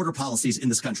Israel's border policies in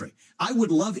this country. I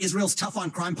would love Israel's tough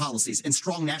on crime policies and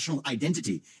strong national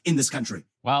identity in this country.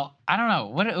 Well, I don't know.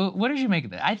 What did you make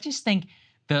of that? I just think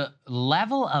the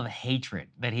level of hatred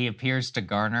that he appears to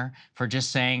garner for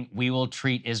just saying we will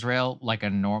treat Israel like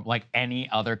like any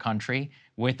other country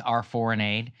with our foreign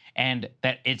aid, and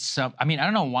that it's I mean, I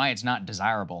don't know why it's not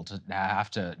desirable to have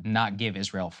to not give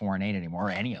Israel foreign aid anymore, or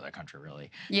any other country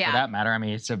really, for that matter. I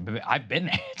mean, I've been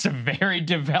there. It's a very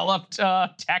developed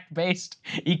tech-based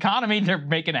economy. They're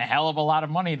making a hell of a lot of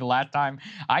money. The last time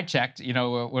I checked, you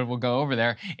know, when we'll go over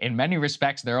there, in many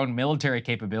respects, their own military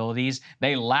capabilities,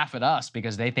 they laugh at us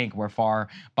because they think we're far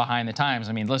behind the times.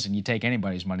 I mean, listen, you take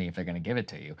anybody's money if they're going to give it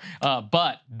to you.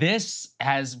 But this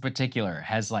has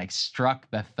like struck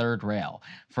the third rail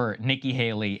for Nikki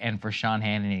Haley and for Sean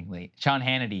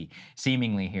Hannity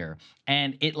seemingly here.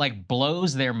 And it like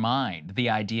blows their mind, the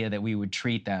idea that we would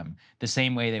treat them the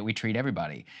same way that we treat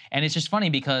everybody. And it's just funny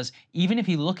because even if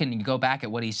you look and you go back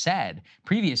at what he said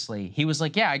previously, he was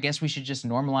like, yeah, I guess we should just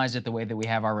normalize it the way that we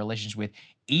have our relations with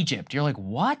Egypt. You're like,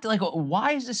 what? Like,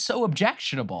 why is this so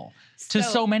objectionable to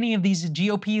so many of these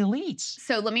GOP elites?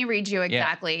 So let me read you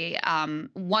exactly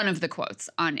one of the quotes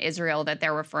on Israel that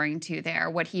they're referring to there.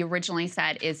 What he originally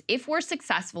said is, if we're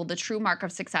successful, the true mark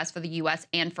of success for the U.S.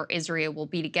 and for Israel will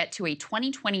be to get to a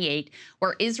 2028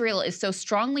 where Israel is so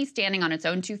strongly standing on its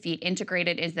own 2 feet,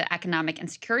 integrated into the economic and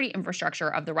security infrastructure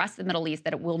of the rest of the Middle East,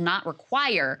 that it will not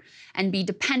require and be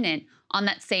dependent on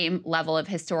that same level of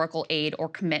historical aid or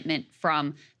commitment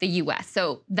from the U.S.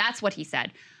 So that's what he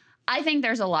said. I think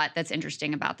there's a lot that's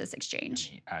interesting about this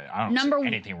exchange. I don't see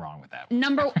anything wrong with that.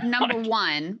 Number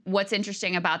one, what's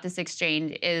interesting about this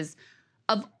exchange is,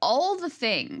 of all the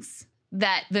things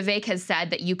that Vivek has said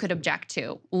that you could object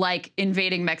to, like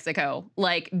invading Mexico,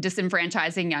 like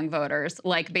disenfranchising young voters,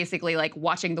 like basically like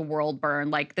watching the world burn,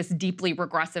 like this deeply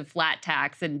regressive flat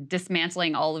tax and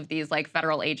dismantling all of these like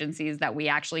federal agencies that we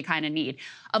actually kind of need.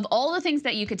 Of all the things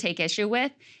that you could take issue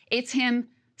with, it's him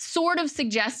sort of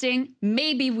suggesting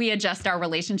maybe we adjust our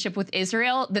relationship with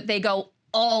Israel that they go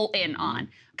all in on.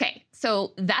 Okay,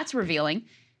 so that's revealing.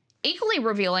 Equally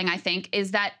revealing, I think,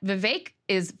 is that Vivek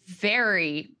is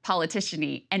very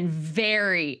politician-y and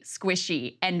very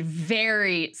squishy and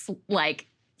very, like,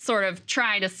 sort of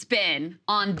trying to spin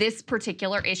on this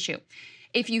particular issue.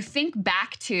 If you think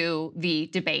back to the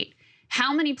debate,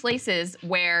 how many places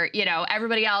where, you know,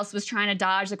 everybody else was trying to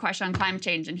dodge the question on climate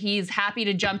change, and he's happy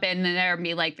to jump in there and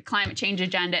be like, the climate change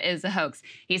agenda is a hoax.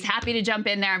 He's happy to jump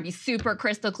in there and be super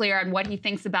crystal clear on what he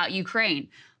thinks about Ukraine.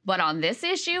 But on this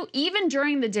issue, even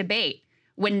during the debate,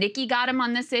 when Nikki got him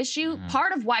on this issue,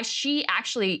 part of why she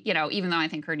actually, you know, even though I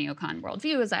think her neocon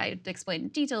worldview, as I explained in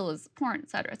detail, is porn, et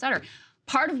cetera,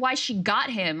 part of why she got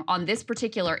him on this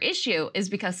particular issue is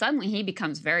because suddenly he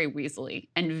becomes very weaselly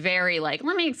and very like,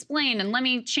 let me explain and let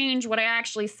me change what I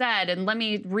actually said and let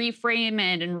me reframe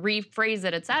it and rephrase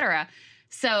it, et cetera.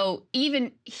 So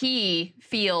even he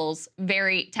feels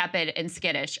very tepid and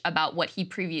skittish about what he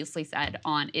previously said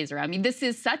on Israel. I mean, this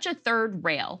is such a third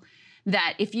rail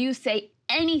that if you say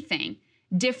anything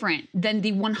different than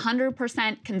the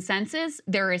 100% consensus,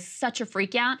 there is such a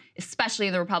freak out, especially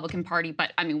in the Republican Party.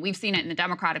 But I mean, we've seen it in the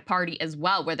Democratic Party as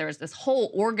well, where there's this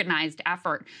whole organized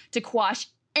effort to quash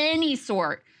any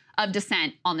sort of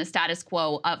dissent on the status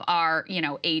quo of our, you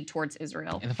know, aid towards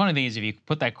Israel. And the funny thing is, if you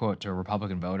put that quote to a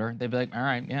Republican voter, they'd be like, all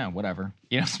right, yeah, whatever.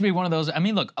 You know, it's be one of those. I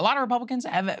mean, look, a lot of Republicans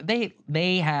have,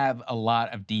 they have a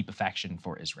lot of deep affection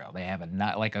for Israel. They have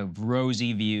not like a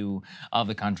rosy view of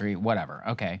the country, whatever.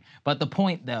 Okay. But the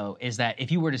point though, is that if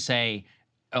you were to say,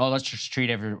 oh, let's just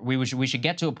treat we should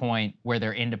get to a point where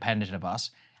they're independent of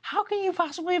us. How can you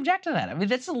possibly object to that? I mean,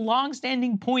 that's a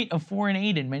long-standing point of foreign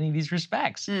aid in many of these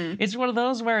respects. It's one of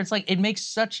those where it's like, it makes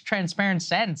such transparent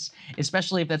sense,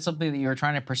 especially if that's something that you're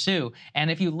trying to pursue.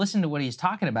 And if you listen to what he's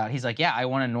talking about, he's like, yeah, I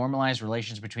want to normalize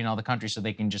relations between all the countries so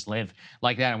they can just live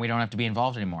like that and we don't have to be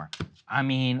involved anymore. I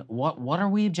mean, what are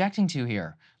we objecting to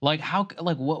here? Like,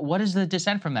 what is the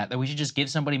dissent from that? That we should just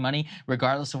give somebody money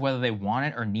regardless of whether they want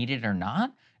it or need it or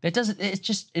not? It doesn't,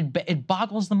 it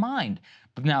boggles the mind.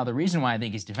 But now the reason why I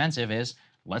think he's defensive is,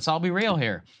 let's all be real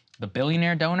here. The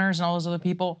billionaire donors and all those other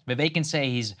people, Vivek can say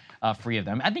he's free of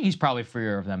them. I think he's probably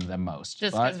freer of them than most.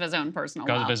 Just because of his own personal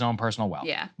wealth. Because of his own personal wealth.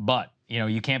 Yeah. But, you know,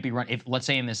 you can't be run, if let's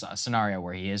say in this scenario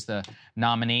where he is the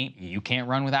nominee, you can't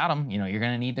run without him. You know, you're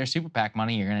going to need their super PAC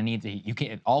money. You're going to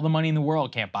need all the money in the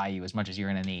world can't buy you as much as you're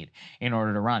going to need in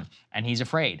order to run. And he's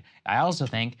afraid. I also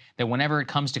think that whenever it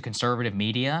comes to conservative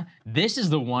media, this is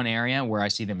the one area where I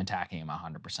see them attacking him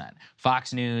 100%.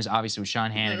 Fox News, obviously with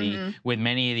Sean Hannity, with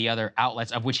many of the other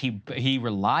outlets of which he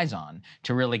relies on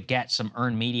to really get some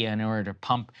earned media in order to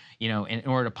pump, you know, in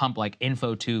order to pump like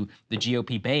info to the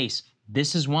GOP base.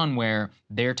 This is one where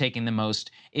they're taking the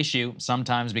most issue,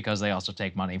 sometimes because they also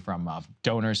take money from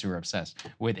donors who are obsessed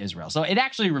with Israel. So it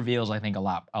actually reveals, I think, a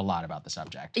lot about the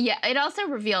subject. Yeah, it also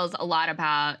reveals a lot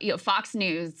about, you know, Fox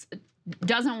News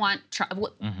doesn't want Trump,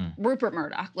 Rupert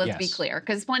Murdoch, let's be clear,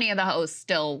 because plenty of the hosts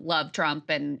still love Trump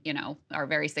and, you know, are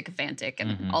very sycophantic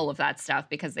and all of that stuff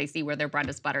because they see where their bread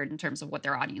is buttered in terms of what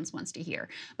their audience wants to hear.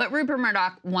 But Rupert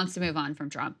Murdoch wants to move on from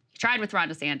Trump. He tried with Ron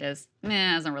DeSantis,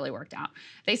 hasn't really worked out.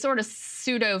 They sort of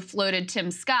pseudo-floated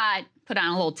Tim Scott, put on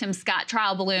a little Tim Scott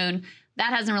trial balloon.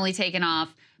 That hasn't really taken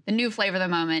off. The new flavor of the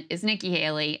moment is Nikki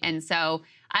Haley. And so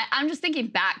I'm just thinking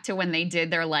back to when they did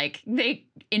their, like, they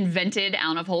invented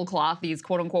out of whole cloth these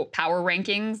quote unquote power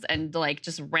rankings and like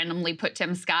just randomly put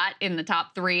Tim Scott in the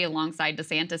top 3 alongside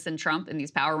DeSantis and Trump in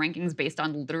these power rankings based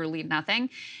on literally nothing.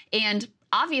 And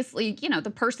obviously, you know,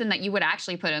 the person that you would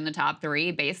actually put in the top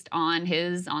 3 based on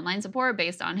his online support,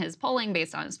 based on his polling,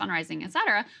 based on his fundraising, et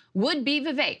cetera, would be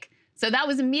Vivek. So that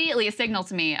was immediately a signal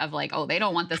to me of like, oh, they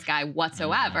don't want this guy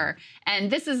whatsoever.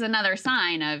 And this is another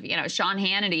sign of, you know, Sean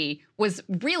Hannity was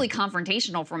really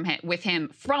confrontational with him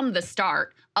from the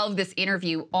start of this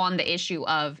interview on the issue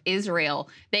of Israel.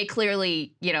 They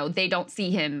clearly, you know, they don't see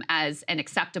him as an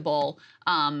acceptable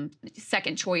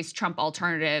second choice Trump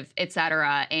alternative, et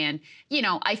cetera. And, you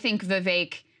know, I think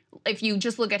Vivek if you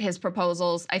just look at his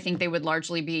proposals, I think they would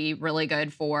largely be really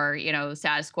good for,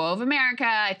 status quo of America.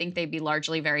 I think they'd be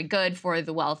largely very good for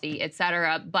the wealthy, et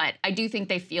cetera. But I do think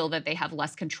they feel that they have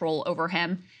less control over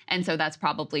him. And so that's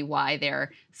probably why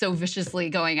they're so viciously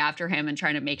going after him and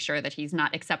trying to make sure that he's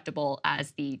not acceptable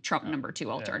as the Trump number 2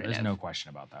 alternative. There's no question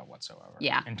about that whatsoever.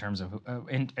 Yeah. In terms of,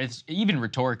 it's even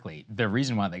rhetorically, the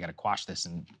reason why they got to quash this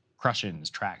and crush it in his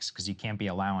tracks, because you can't be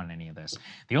allowing any of this.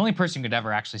 The only person who could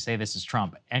ever actually say this is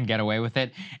Trump and get away with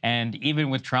it. And even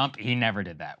with Trump, he never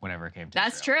did that whenever it came to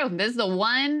That's Israel. true. This is the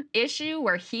one issue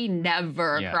where he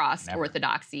never crossed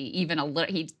orthodoxy, even a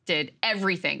little. He did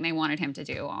everything they wanted him to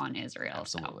do on Israel.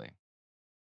 Absolutely. So.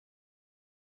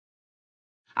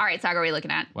 All right, Sagar, what are we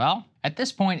looking at? Well, at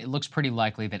this point, it looks pretty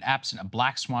likely that absent a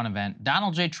black swan event,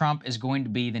 Donald J. Trump is going to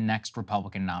be the next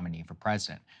Republican nominee for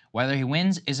president. Whether he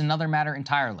wins is another matter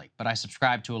entirely, but I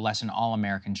subscribe to a lesson all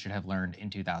Americans should have learned in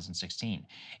 2016.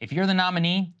 If you're the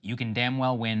nominee, you can damn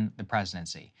well win the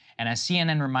presidency. And as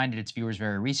CNN reminded its viewers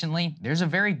very recently, there's a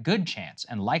very good chance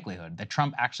and likelihood that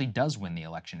Trump actually does win the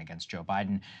election against Joe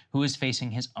Biden, who is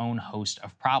facing his own host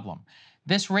of problems.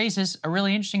 This raises a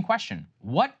really interesting question.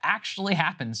 What actually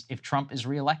happens if Trump is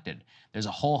reelected? There's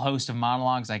a whole host of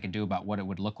monologues I could do about what it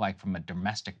would look like from a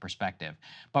domestic perspective.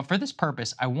 But for this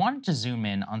purpose, I wanted to zoom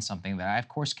in on something that I, of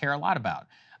course, care a lot about.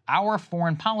 Our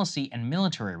foreign policy and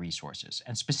military resources,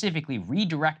 and specifically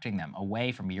redirecting them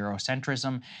away from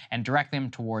Eurocentrism and direct them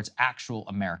towards actual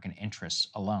American interests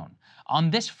alone. On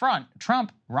this front,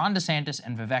 Trump, Ron DeSantis,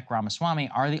 and Vivek Ramaswamy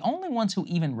are the only ones who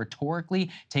even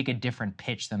rhetorically take a different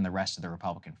pitch than the rest of the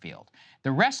Republican field.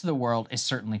 The rest of the world is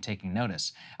certainly taking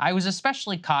notice. I was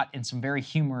especially caught in some very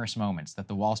humorous moments that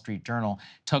the Wall Street Journal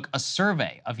took a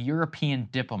survey of European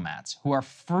diplomats who are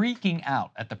freaking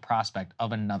out at the prospect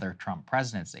of another Trump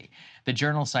presidency. The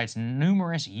journal cites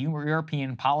numerous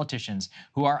European politicians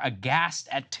who are aghast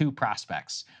at two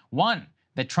prospects. One,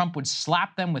 that Trump would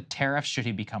slap them with tariffs should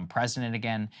he become president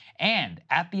again, and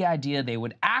at the idea they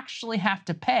would actually have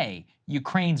to pay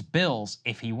Ukraine's bills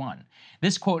if he won.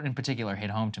 This quote in particular hit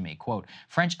home to me. Quote,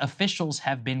 French officials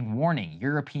have been warning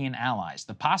European allies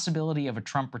the possibility of a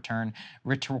Trump return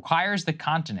requires the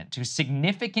continent to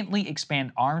significantly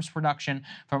expand arms production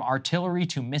from artillery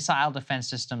to missile defense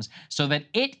systems so that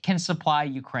it can supply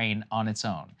Ukraine on its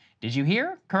own. Did you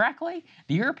hear correctly?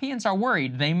 The Europeans are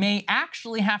worried they may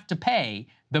actually have to pay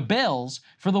the bills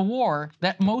for the war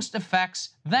that most affects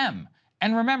them.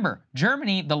 And remember,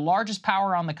 Germany, the largest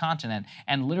power on the continent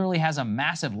and literally has a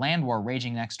massive land war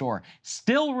raging next door,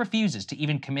 still refuses to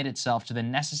even commit itself to the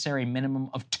necessary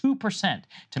minimum of 2%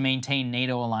 to maintain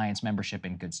NATO alliance membership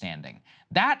in good standing.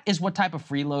 That is what type of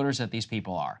freeloaders that these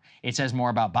people are. It says more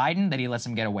about Biden that he lets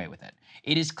them get away with it.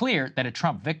 It is clear that a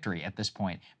Trump victory at this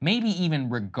point, maybe even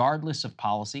regardless of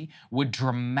policy, would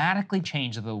dramatically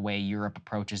change the way Europe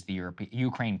approaches the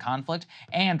Ukraine conflict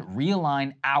and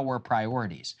realign our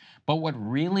priorities. But what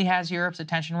really has Europe's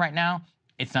attention right now,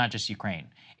 it's not just Ukraine.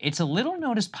 It's a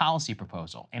little-noticed policy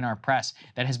proposal in our press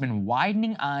that has been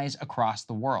widening eyes across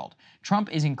the world.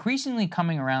 Trump is increasingly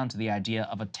coming around to the idea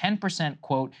of a 10%,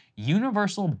 quote,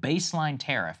 universal baseline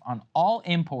tariff on all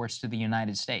imports to the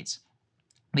United States.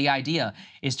 The idea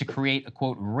is to create a,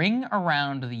 quote, ring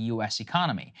around the U.S.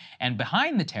 economy. And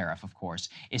behind the tariff, of course,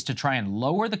 is to try and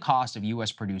lower the cost of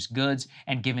U.S.-produced goods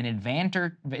and give an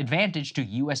advantage to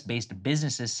U.S.-based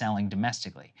businesses selling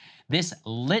domestically. This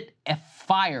lit a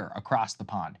fire across the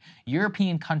pond.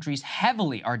 European countries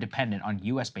heavily are dependent on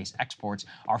U.S.-based exports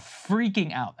are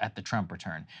freaking out at the Trump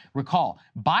return. Recall,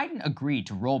 Biden agreed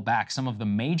to roll back some of the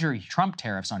major Trump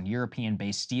tariffs on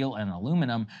European-based steel and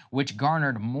aluminum, which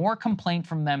garnered more complaint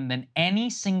from them than any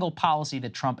single policy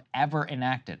that Trump ever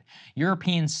enacted.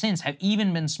 Europeans since have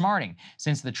even been smarting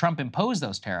since the Trump imposed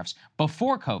those tariffs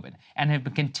before COVID and have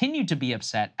continued to be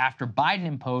upset after Biden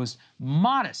imposed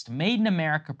modest Made in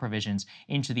America provisions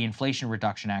into the Inflation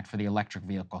Reduction Act for the electric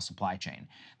vehicle supply chain.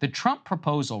 The Trump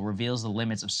proposal reveals the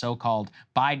limits of so-called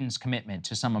Biden's commitment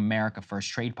to some America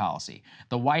First trade policy.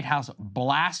 The White House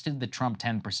blasted the Trump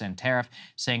 10% tariff,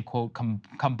 saying, quote,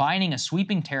 combining a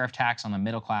sweeping tariff tax on the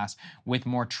middle class with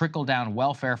more trickle-down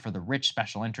welfare for the rich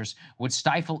special interests would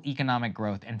stifle economic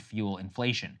growth and fuel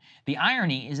inflation. The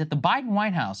irony is that the Biden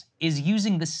White House is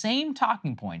using the same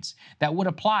talking points that would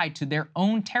apply to their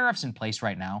own tariffs in place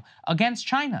right now against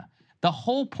China. The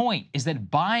whole point is that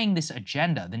buying this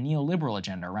agenda, the neoliberal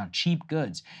agenda around cheap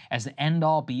goods, as the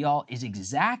end-all be-all is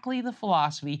exactly the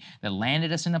philosophy that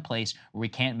landed us in a place where we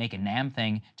can't make a damn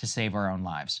thing to save our own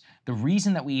lives. The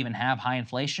reason that we even have high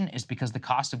inflation is because the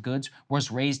cost of goods was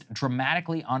raised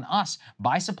dramatically on us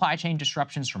by supply chain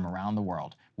disruptions from around the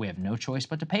world. We have no choice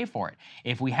but to pay for it.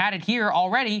 If we had it here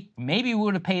already, maybe we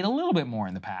would have paid a little bit more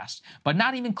in the past, but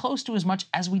not even close to as much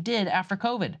as we did after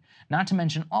COVID. Not to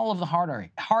mention all of the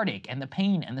heartache and the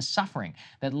pain and the suffering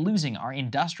that losing our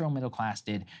industrial middle class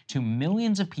did to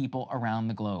millions of people around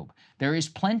the globe. There is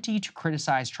plenty to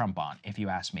criticize Trump on, if you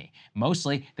ask me.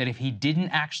 Mostly that if he didn't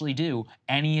actually do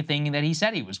anything that he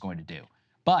said he was going to do.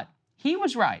 But he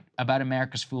was right about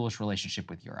America's foolish relationship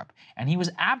with Europe, and he was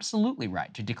absolutely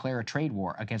right to declare a trade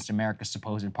war against America's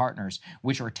supposed partners,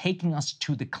 which are taking us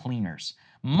to the cleaners.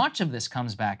 Much of this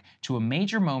comes back to a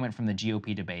major moment from the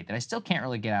GOP debate that I still can't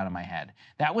really get out of my head.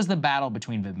 That was the battle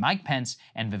between Mike Pence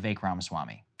and Vivek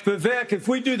Ramaswamy. Vivek, if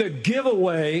we do the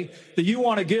giveaway that you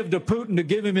want to give to Putin to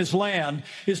give him his land,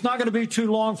 it's not going to be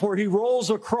too long before he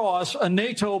rolls across a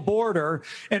NATO border.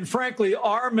 And frankly,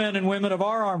 our men and women of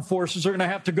our armed forces are going to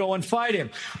have to go and fight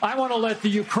him. I want to let the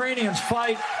Ukrainians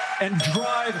fight and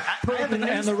drive Putin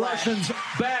and the Russians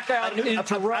back out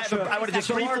into Russia. I want to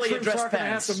just briefly address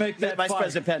Pence, Vice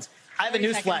President Pence. I have a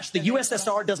newsflash. The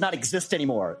USSR does not exist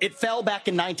anymore. It fell back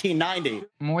in 1990.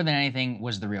 More than anything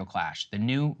was the real clash, the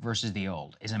new versus the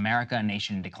old. Is America a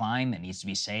nation in decline that needs to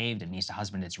be saved and needs to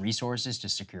husband its resources to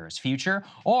secure its future?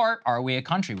 Or are we a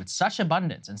country with such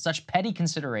abundance and such petty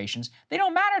considerations, they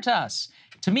don't matter to us?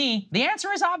 To me, the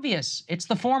answer is obvious. It's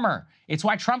the former. It's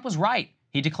why Trump was right.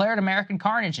 He declared American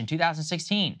carnage in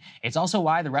 2016. It's also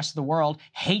why the rest of the world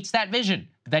hates that vision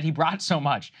that he brought so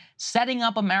much. Setting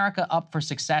up America up for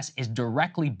success is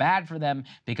directly bad for them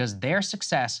because their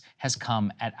success has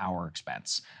come at our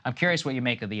expense. I'm curious what you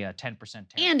make of the 10% tariff.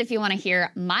 And if you want to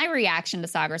hear my reaction to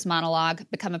Sagar's monologue,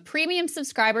 become a premium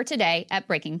subscriber today at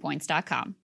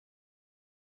breakingpoints.com.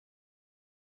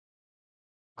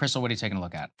 Krystal, what are you taking a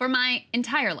look at? For my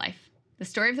entire life, the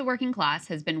story of the working class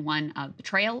has been one of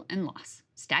betrayal and loss.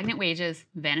 Stagnant wages,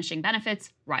 vanishing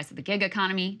benefits, rise of the gig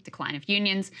economy, decline of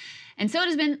unions. And so it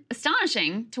has been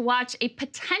astonishing to watch a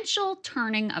potential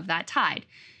turning of that tide.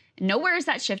 Nowhere is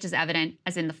that shift as evident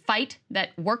as in the fight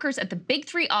that workers at the big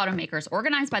three automakers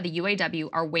organized by the UAW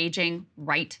are waging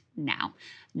right now.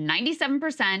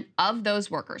 97% of those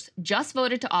workers just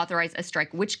voted to authorize a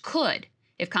strike, which could,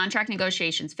 if contract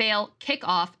negotiations fail, kick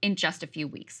off in just a few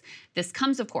weeks. This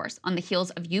comes, of course, on the heels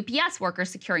of UPS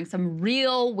workers securing some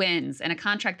real wins in a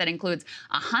contract that includes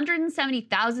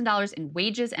 $170,000 in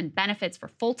wages and benefits for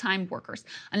full-time workers,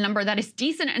 a number that is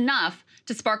decent enough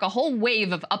to spark a whole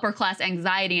wave of upper-class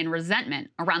anxiety and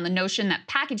resentment around the notion that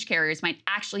package carriers might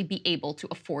actually be able to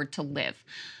afford to live.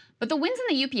 But the wins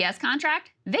in the UPS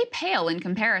contract, they pale in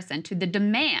comparison to the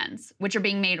demands which are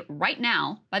being made right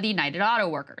now by the United Auto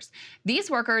Workers.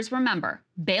 These workers, remember,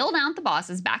 bailed out the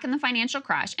bosses back in the financial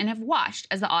crash and have watched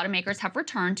as the automakers have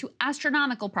returned to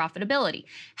astronomical profitability,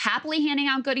 happily handing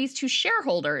out goodies to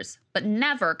shareholders, but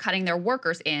never cutting their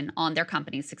workers in on their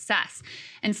company's success.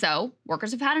 And so,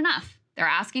 workers have had enough. They're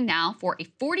asking now for a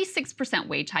 46%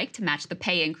 wage hike to match the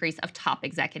pay increase of top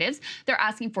executives. They're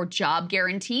asking for job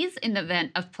guarantees in the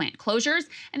event of plant closures,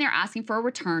 and they're asking for a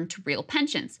return to real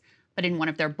pensions. But in one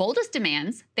of their boldest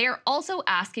demands, they are also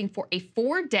asking for a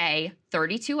 4-day,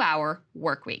 32-hour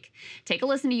work week. Take a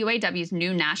listen to UAW's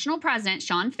new national president,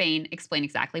 Shawn Fain, explain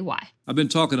exactly why. I've been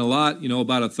talking a lot,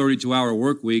 about a 32-hour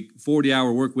work week,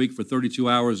 40-hour work week for 32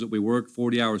 hours that we work,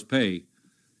 40 hours pay.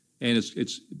 And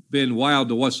it's been wild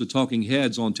to watch the talking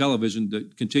heads on television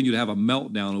that continue to have a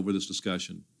meltdown over this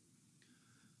discussion.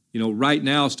 Right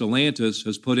now, Stellantis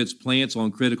has put its plants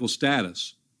on critical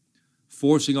status,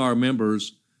 forcing our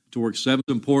members to work 7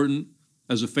 days. Important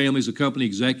as the families of company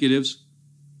executives.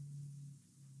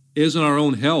 Isn't our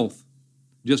own health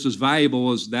just as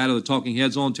valuable as that of the talking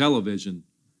heads on television?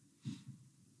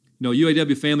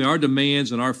 UAW family, our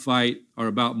demands and our fight are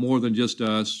about more than just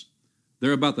us.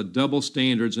 They're about the double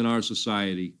standards in our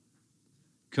society.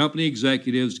 Company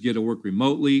executives get to work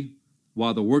remotely,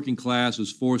 while the working class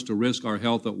is forced to risk our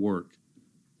health at work.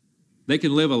 They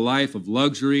can live a life of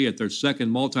luxury at their second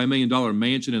multi-million-dollar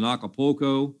mansion in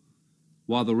Acapulco,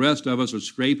 while the rest of us are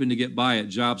scraping to get by at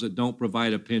jobs that don't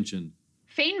provide a pension.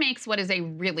 Fain makes what is a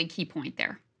really key point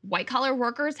there. White-collar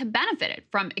workers have benefited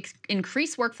from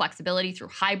increased work flexibility through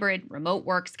hybrid, remote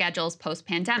work schedules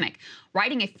post-pandemic.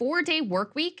 Writing a 4-day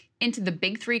work week into the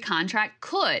Big Three contract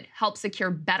could help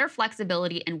secure better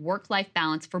flexibility and work-life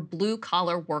balance for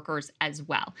blue-collar workers as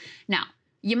well. Now,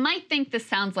 you might think this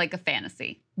sounds like a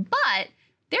fantasy, but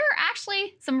there are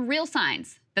actually some real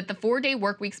signs that the 4-day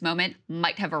workweeks moment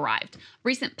might have arrived. A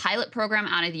recent pilot program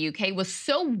out of the UK was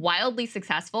so wildly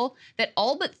successful that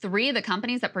all but 3 of the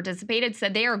companies that participated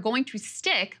said they are going to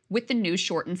stick with the new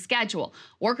shortened schedule.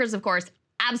 Workers, of course,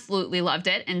 absolutely loved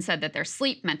it and said that their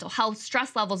sleep, mental health,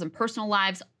 stress levels, and personal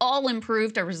lives all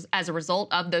improved as a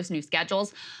result of those new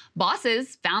schedules.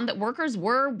 Bosses found that workers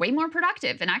were way more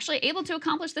productive and actually able to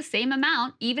accomplish the same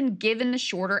amount even given the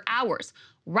shorter hours.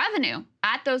 Revenue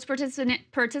at those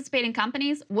participating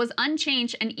companies was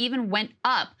unchanged and even went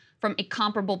up from a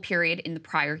comparable period in the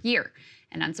prior year.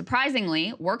 And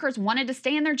unsurprisingly, workers wanted to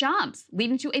stay in their jobs,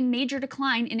 leading to a major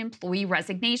decline in employee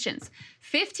resignations.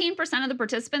 15% of the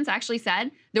participants actually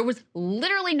said there was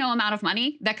literally no amount of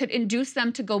money that could induce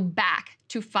them to go back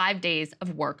to 5 days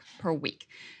of work per week.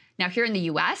 Now, here in the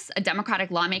U.S., a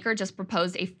Democratic lawmaker just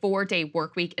proposed a 4-day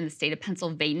work week in the state of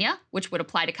Pennsylvania, which would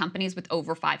apply to companies with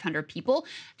over 500 people.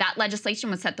 That legislation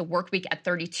would set the work week at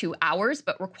 32 hours,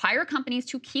 but require companies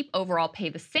to keep overall pay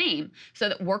the same so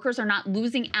that workers are not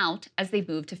losing out as they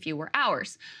move to fewer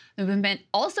hours. The movement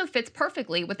also fits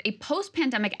perfectly with a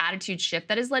post-pandemic attitude shift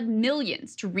that has led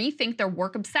millions to rethink their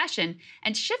work obsession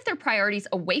and shift their priorities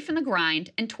away from the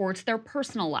grind and towards their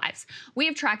personal lives. We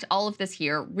have tracked all of this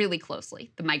here really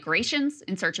closely. The migrations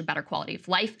in search of better quality of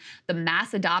life, the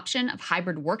mass adoption of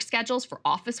hybrid work schedules for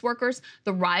office workers,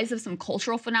 the rise of some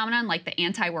cultural phenomenon like the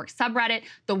anti-work subreddit,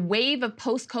 the wave of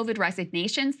post-COVID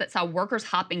resignations that saw workers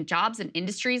hopping jobs in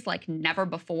industries like never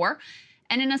before.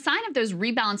 And in a sign of those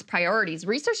rebalanced priorities,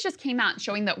 research just came out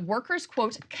showing that workers'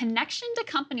 quote, connection to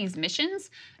companies' missions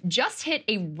just hit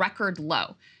a record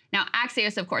low. Now,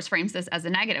 Axios, of course, frames this as a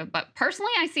negative, but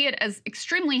personally, I see it as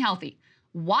extremely healthy.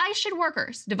 Why should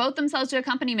workers devote themselves to a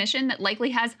company mission that likely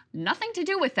has nothing to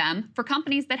do with them for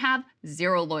companies that have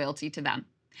zero loyalty to them?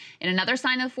 In another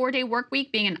sign of the 4-day work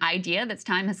week being an idea that's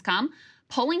time has come,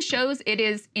 polling shows it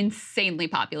is insanely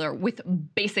popular with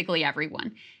basically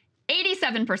everyone.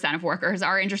 87% of workers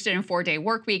are interested in a 4-day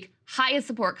work week. Highest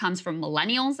support comes from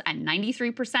millennials at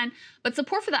 93%, but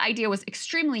support for the idea was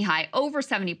extremely high, over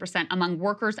 70% among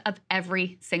workers of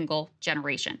every single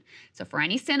generation. So for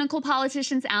any cynical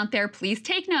politicians out there, please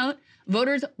take note.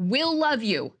 Voters will love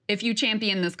you if you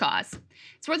champion this cause.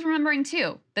 It's worth remembering,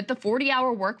 too, that the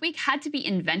 40-hour work week had to be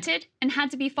invented and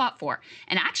had to be fought for.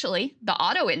 And actually, the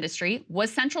auto industry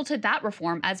was central to that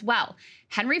reform as well.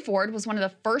 Henry Ford was one of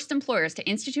the first employers to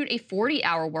institute a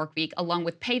 40-hour work week along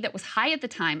with pay that was high at the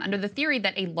time under the theory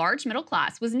that a large middle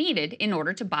class was needed in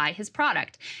order to buy his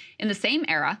product. In the same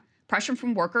era, pressure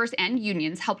from workers and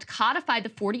unions helped codify the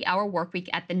 40-hour work week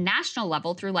at the national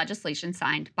level through legislation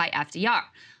signed by FDR.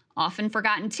 Often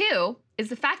forgotten, too, is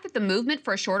the fact that the movement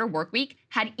for a shorter work week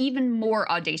had even more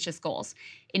audacious goals.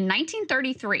 In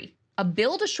 1933, a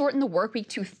bill to shorten the work week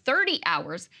to 30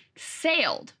 hours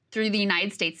sailed through the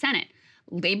United States Senate.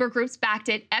 Labor groups backed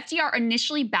it. FDR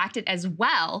initially backed it as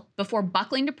well before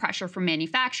buckling to pressure from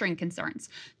manufacturing concerns.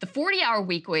 The 40-hour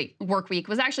work week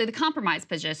was actually the compromise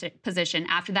position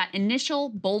after that initial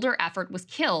bolder effort was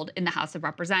killed in the House of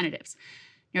Representatives.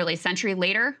 Nearly a century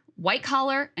later,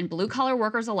 white-collar and blue-collar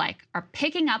workers alike are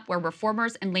picking up where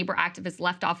reformers and labor activists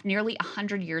left off nearly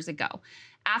 100 years ago.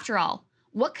 After all,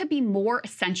 what could be more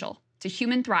essential to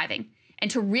human thriving and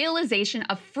to realization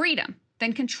of freedom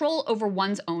than control over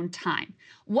one's own time?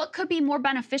 What could be more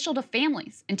beneficial to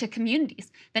families and to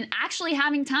communities than actually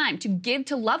having time to give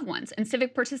to loved ones and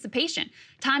civic participation,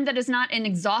 time that is not an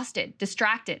exhausted,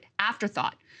 distracted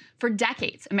afterthought? For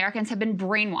decades, Americans have been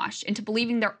brainwashed into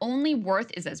believing their only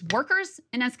worth is as workers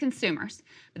and as consumers.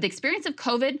 But the experience of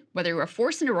COVID, whether you were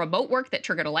forced into remote work that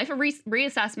triggered a life of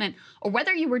reassessment, or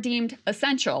whether you were deemed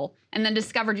essential and then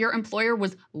discovered your employer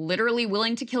was literally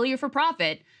willing to kill you for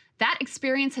profit, that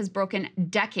experience has broken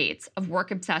decades of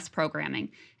work-obsessed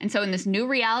programming. And so in this new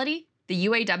reality, the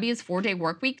UAW's 4-day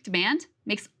workweek demand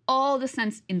makes all the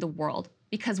sense in the world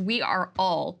because we are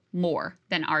all more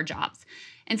than our jobs.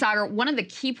 And Sagar, one of the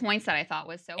key points that I thought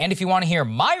was so... And if you want to hear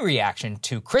my reaction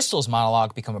to Krystal's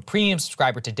monologue, become a premium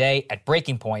subscriber today at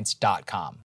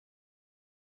breakingpoints.com.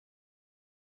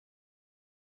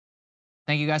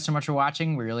 Thank you guys so much for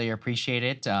watching. We really appreciate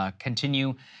it.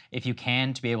 Continue, if you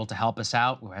can, to be able to help us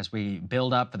out as we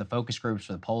build up for the focus groups,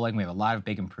 for the polling. We have a lot of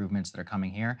big improvements that are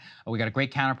coming here. We got a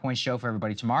great Counterpoint show for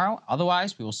everybody tomorrow.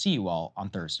 Otherwise, we will see you all on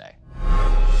Thursday.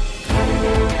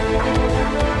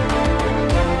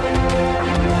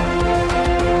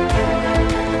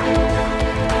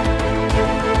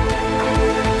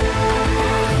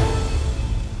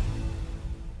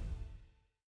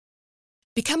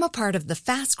 Become a part of the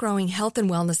fast-growing health and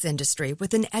wellness industry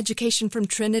with an education from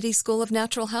Trinity School of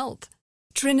Natural Health.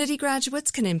 Trinity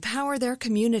graduates can empower their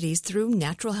communities through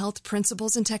natural health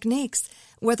principles and techniques,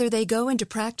 whether they go into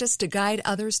practice to guide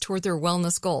others toward their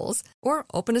wellness goals or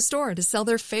open a store to sell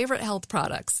their favorite health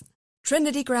products.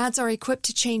 Trinity grads are equipped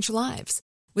to change lives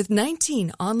with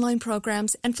 19 online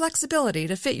programs and flexibility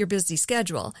to fit your busy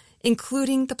schedule,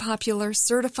 including the popular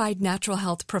Certified Natural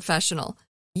Health Professional.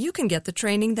 You can get the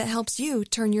training that helps you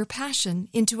turn your passion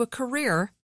into a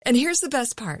career. And here's the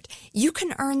best part. You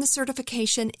can earn the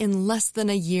certification in less than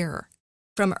a year.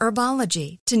 From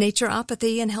herbology to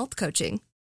naturopathy and health coaching,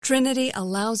 Trinity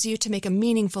allows you to make a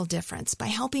meaningful difference by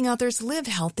helping others live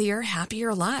healthier,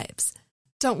 happier lives.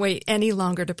 Don't wait any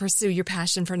longer to pursue your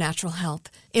passion for natural health.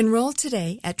 Enroll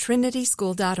today at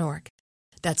trinityschool.org.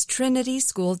 That's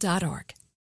trinityschool.org.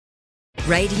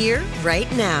 Right here,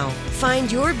 right now.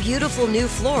 Find your beautiful new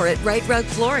floor at Right Rug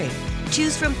Flooring.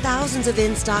 Choose from thousands of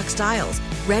in-stock styles,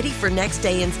 ready for next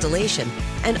day installation,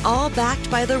 and all backed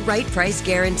by the right price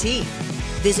guarantee.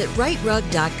 Visit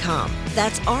rightrug.com.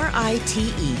 That's RITERUG.com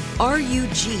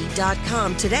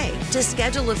today to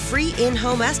schedule a free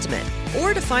in-home estimate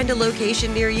or to find a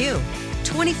location near you.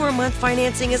 24-month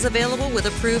financing is available with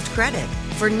approved credit.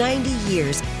 For 90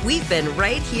 years, we've been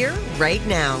right here, right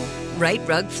now. Right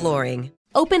Rug Flooring.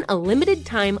 Open a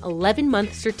limited-time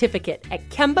 11-month certificate at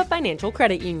Kemba Financial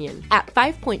Credit Union. At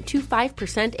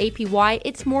 5.25% APY,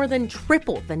 it's more than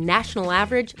triple the national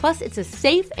average, plus it's a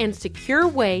safe and secure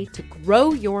way to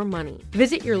grow your money.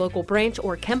 Visit your local branch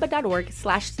or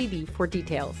kemba.org/cb for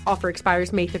details. Offer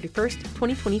expires May 31st,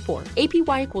 2024.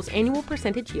 APY equals annual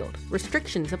percentage yield.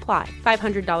 Restrictions apply.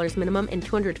 $500 minimum and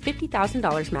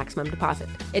 $250,000 maximum deposit.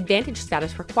 Advantage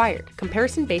status required.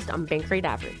 Comparison based on bank rate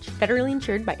average. Federally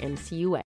insured by NCUA.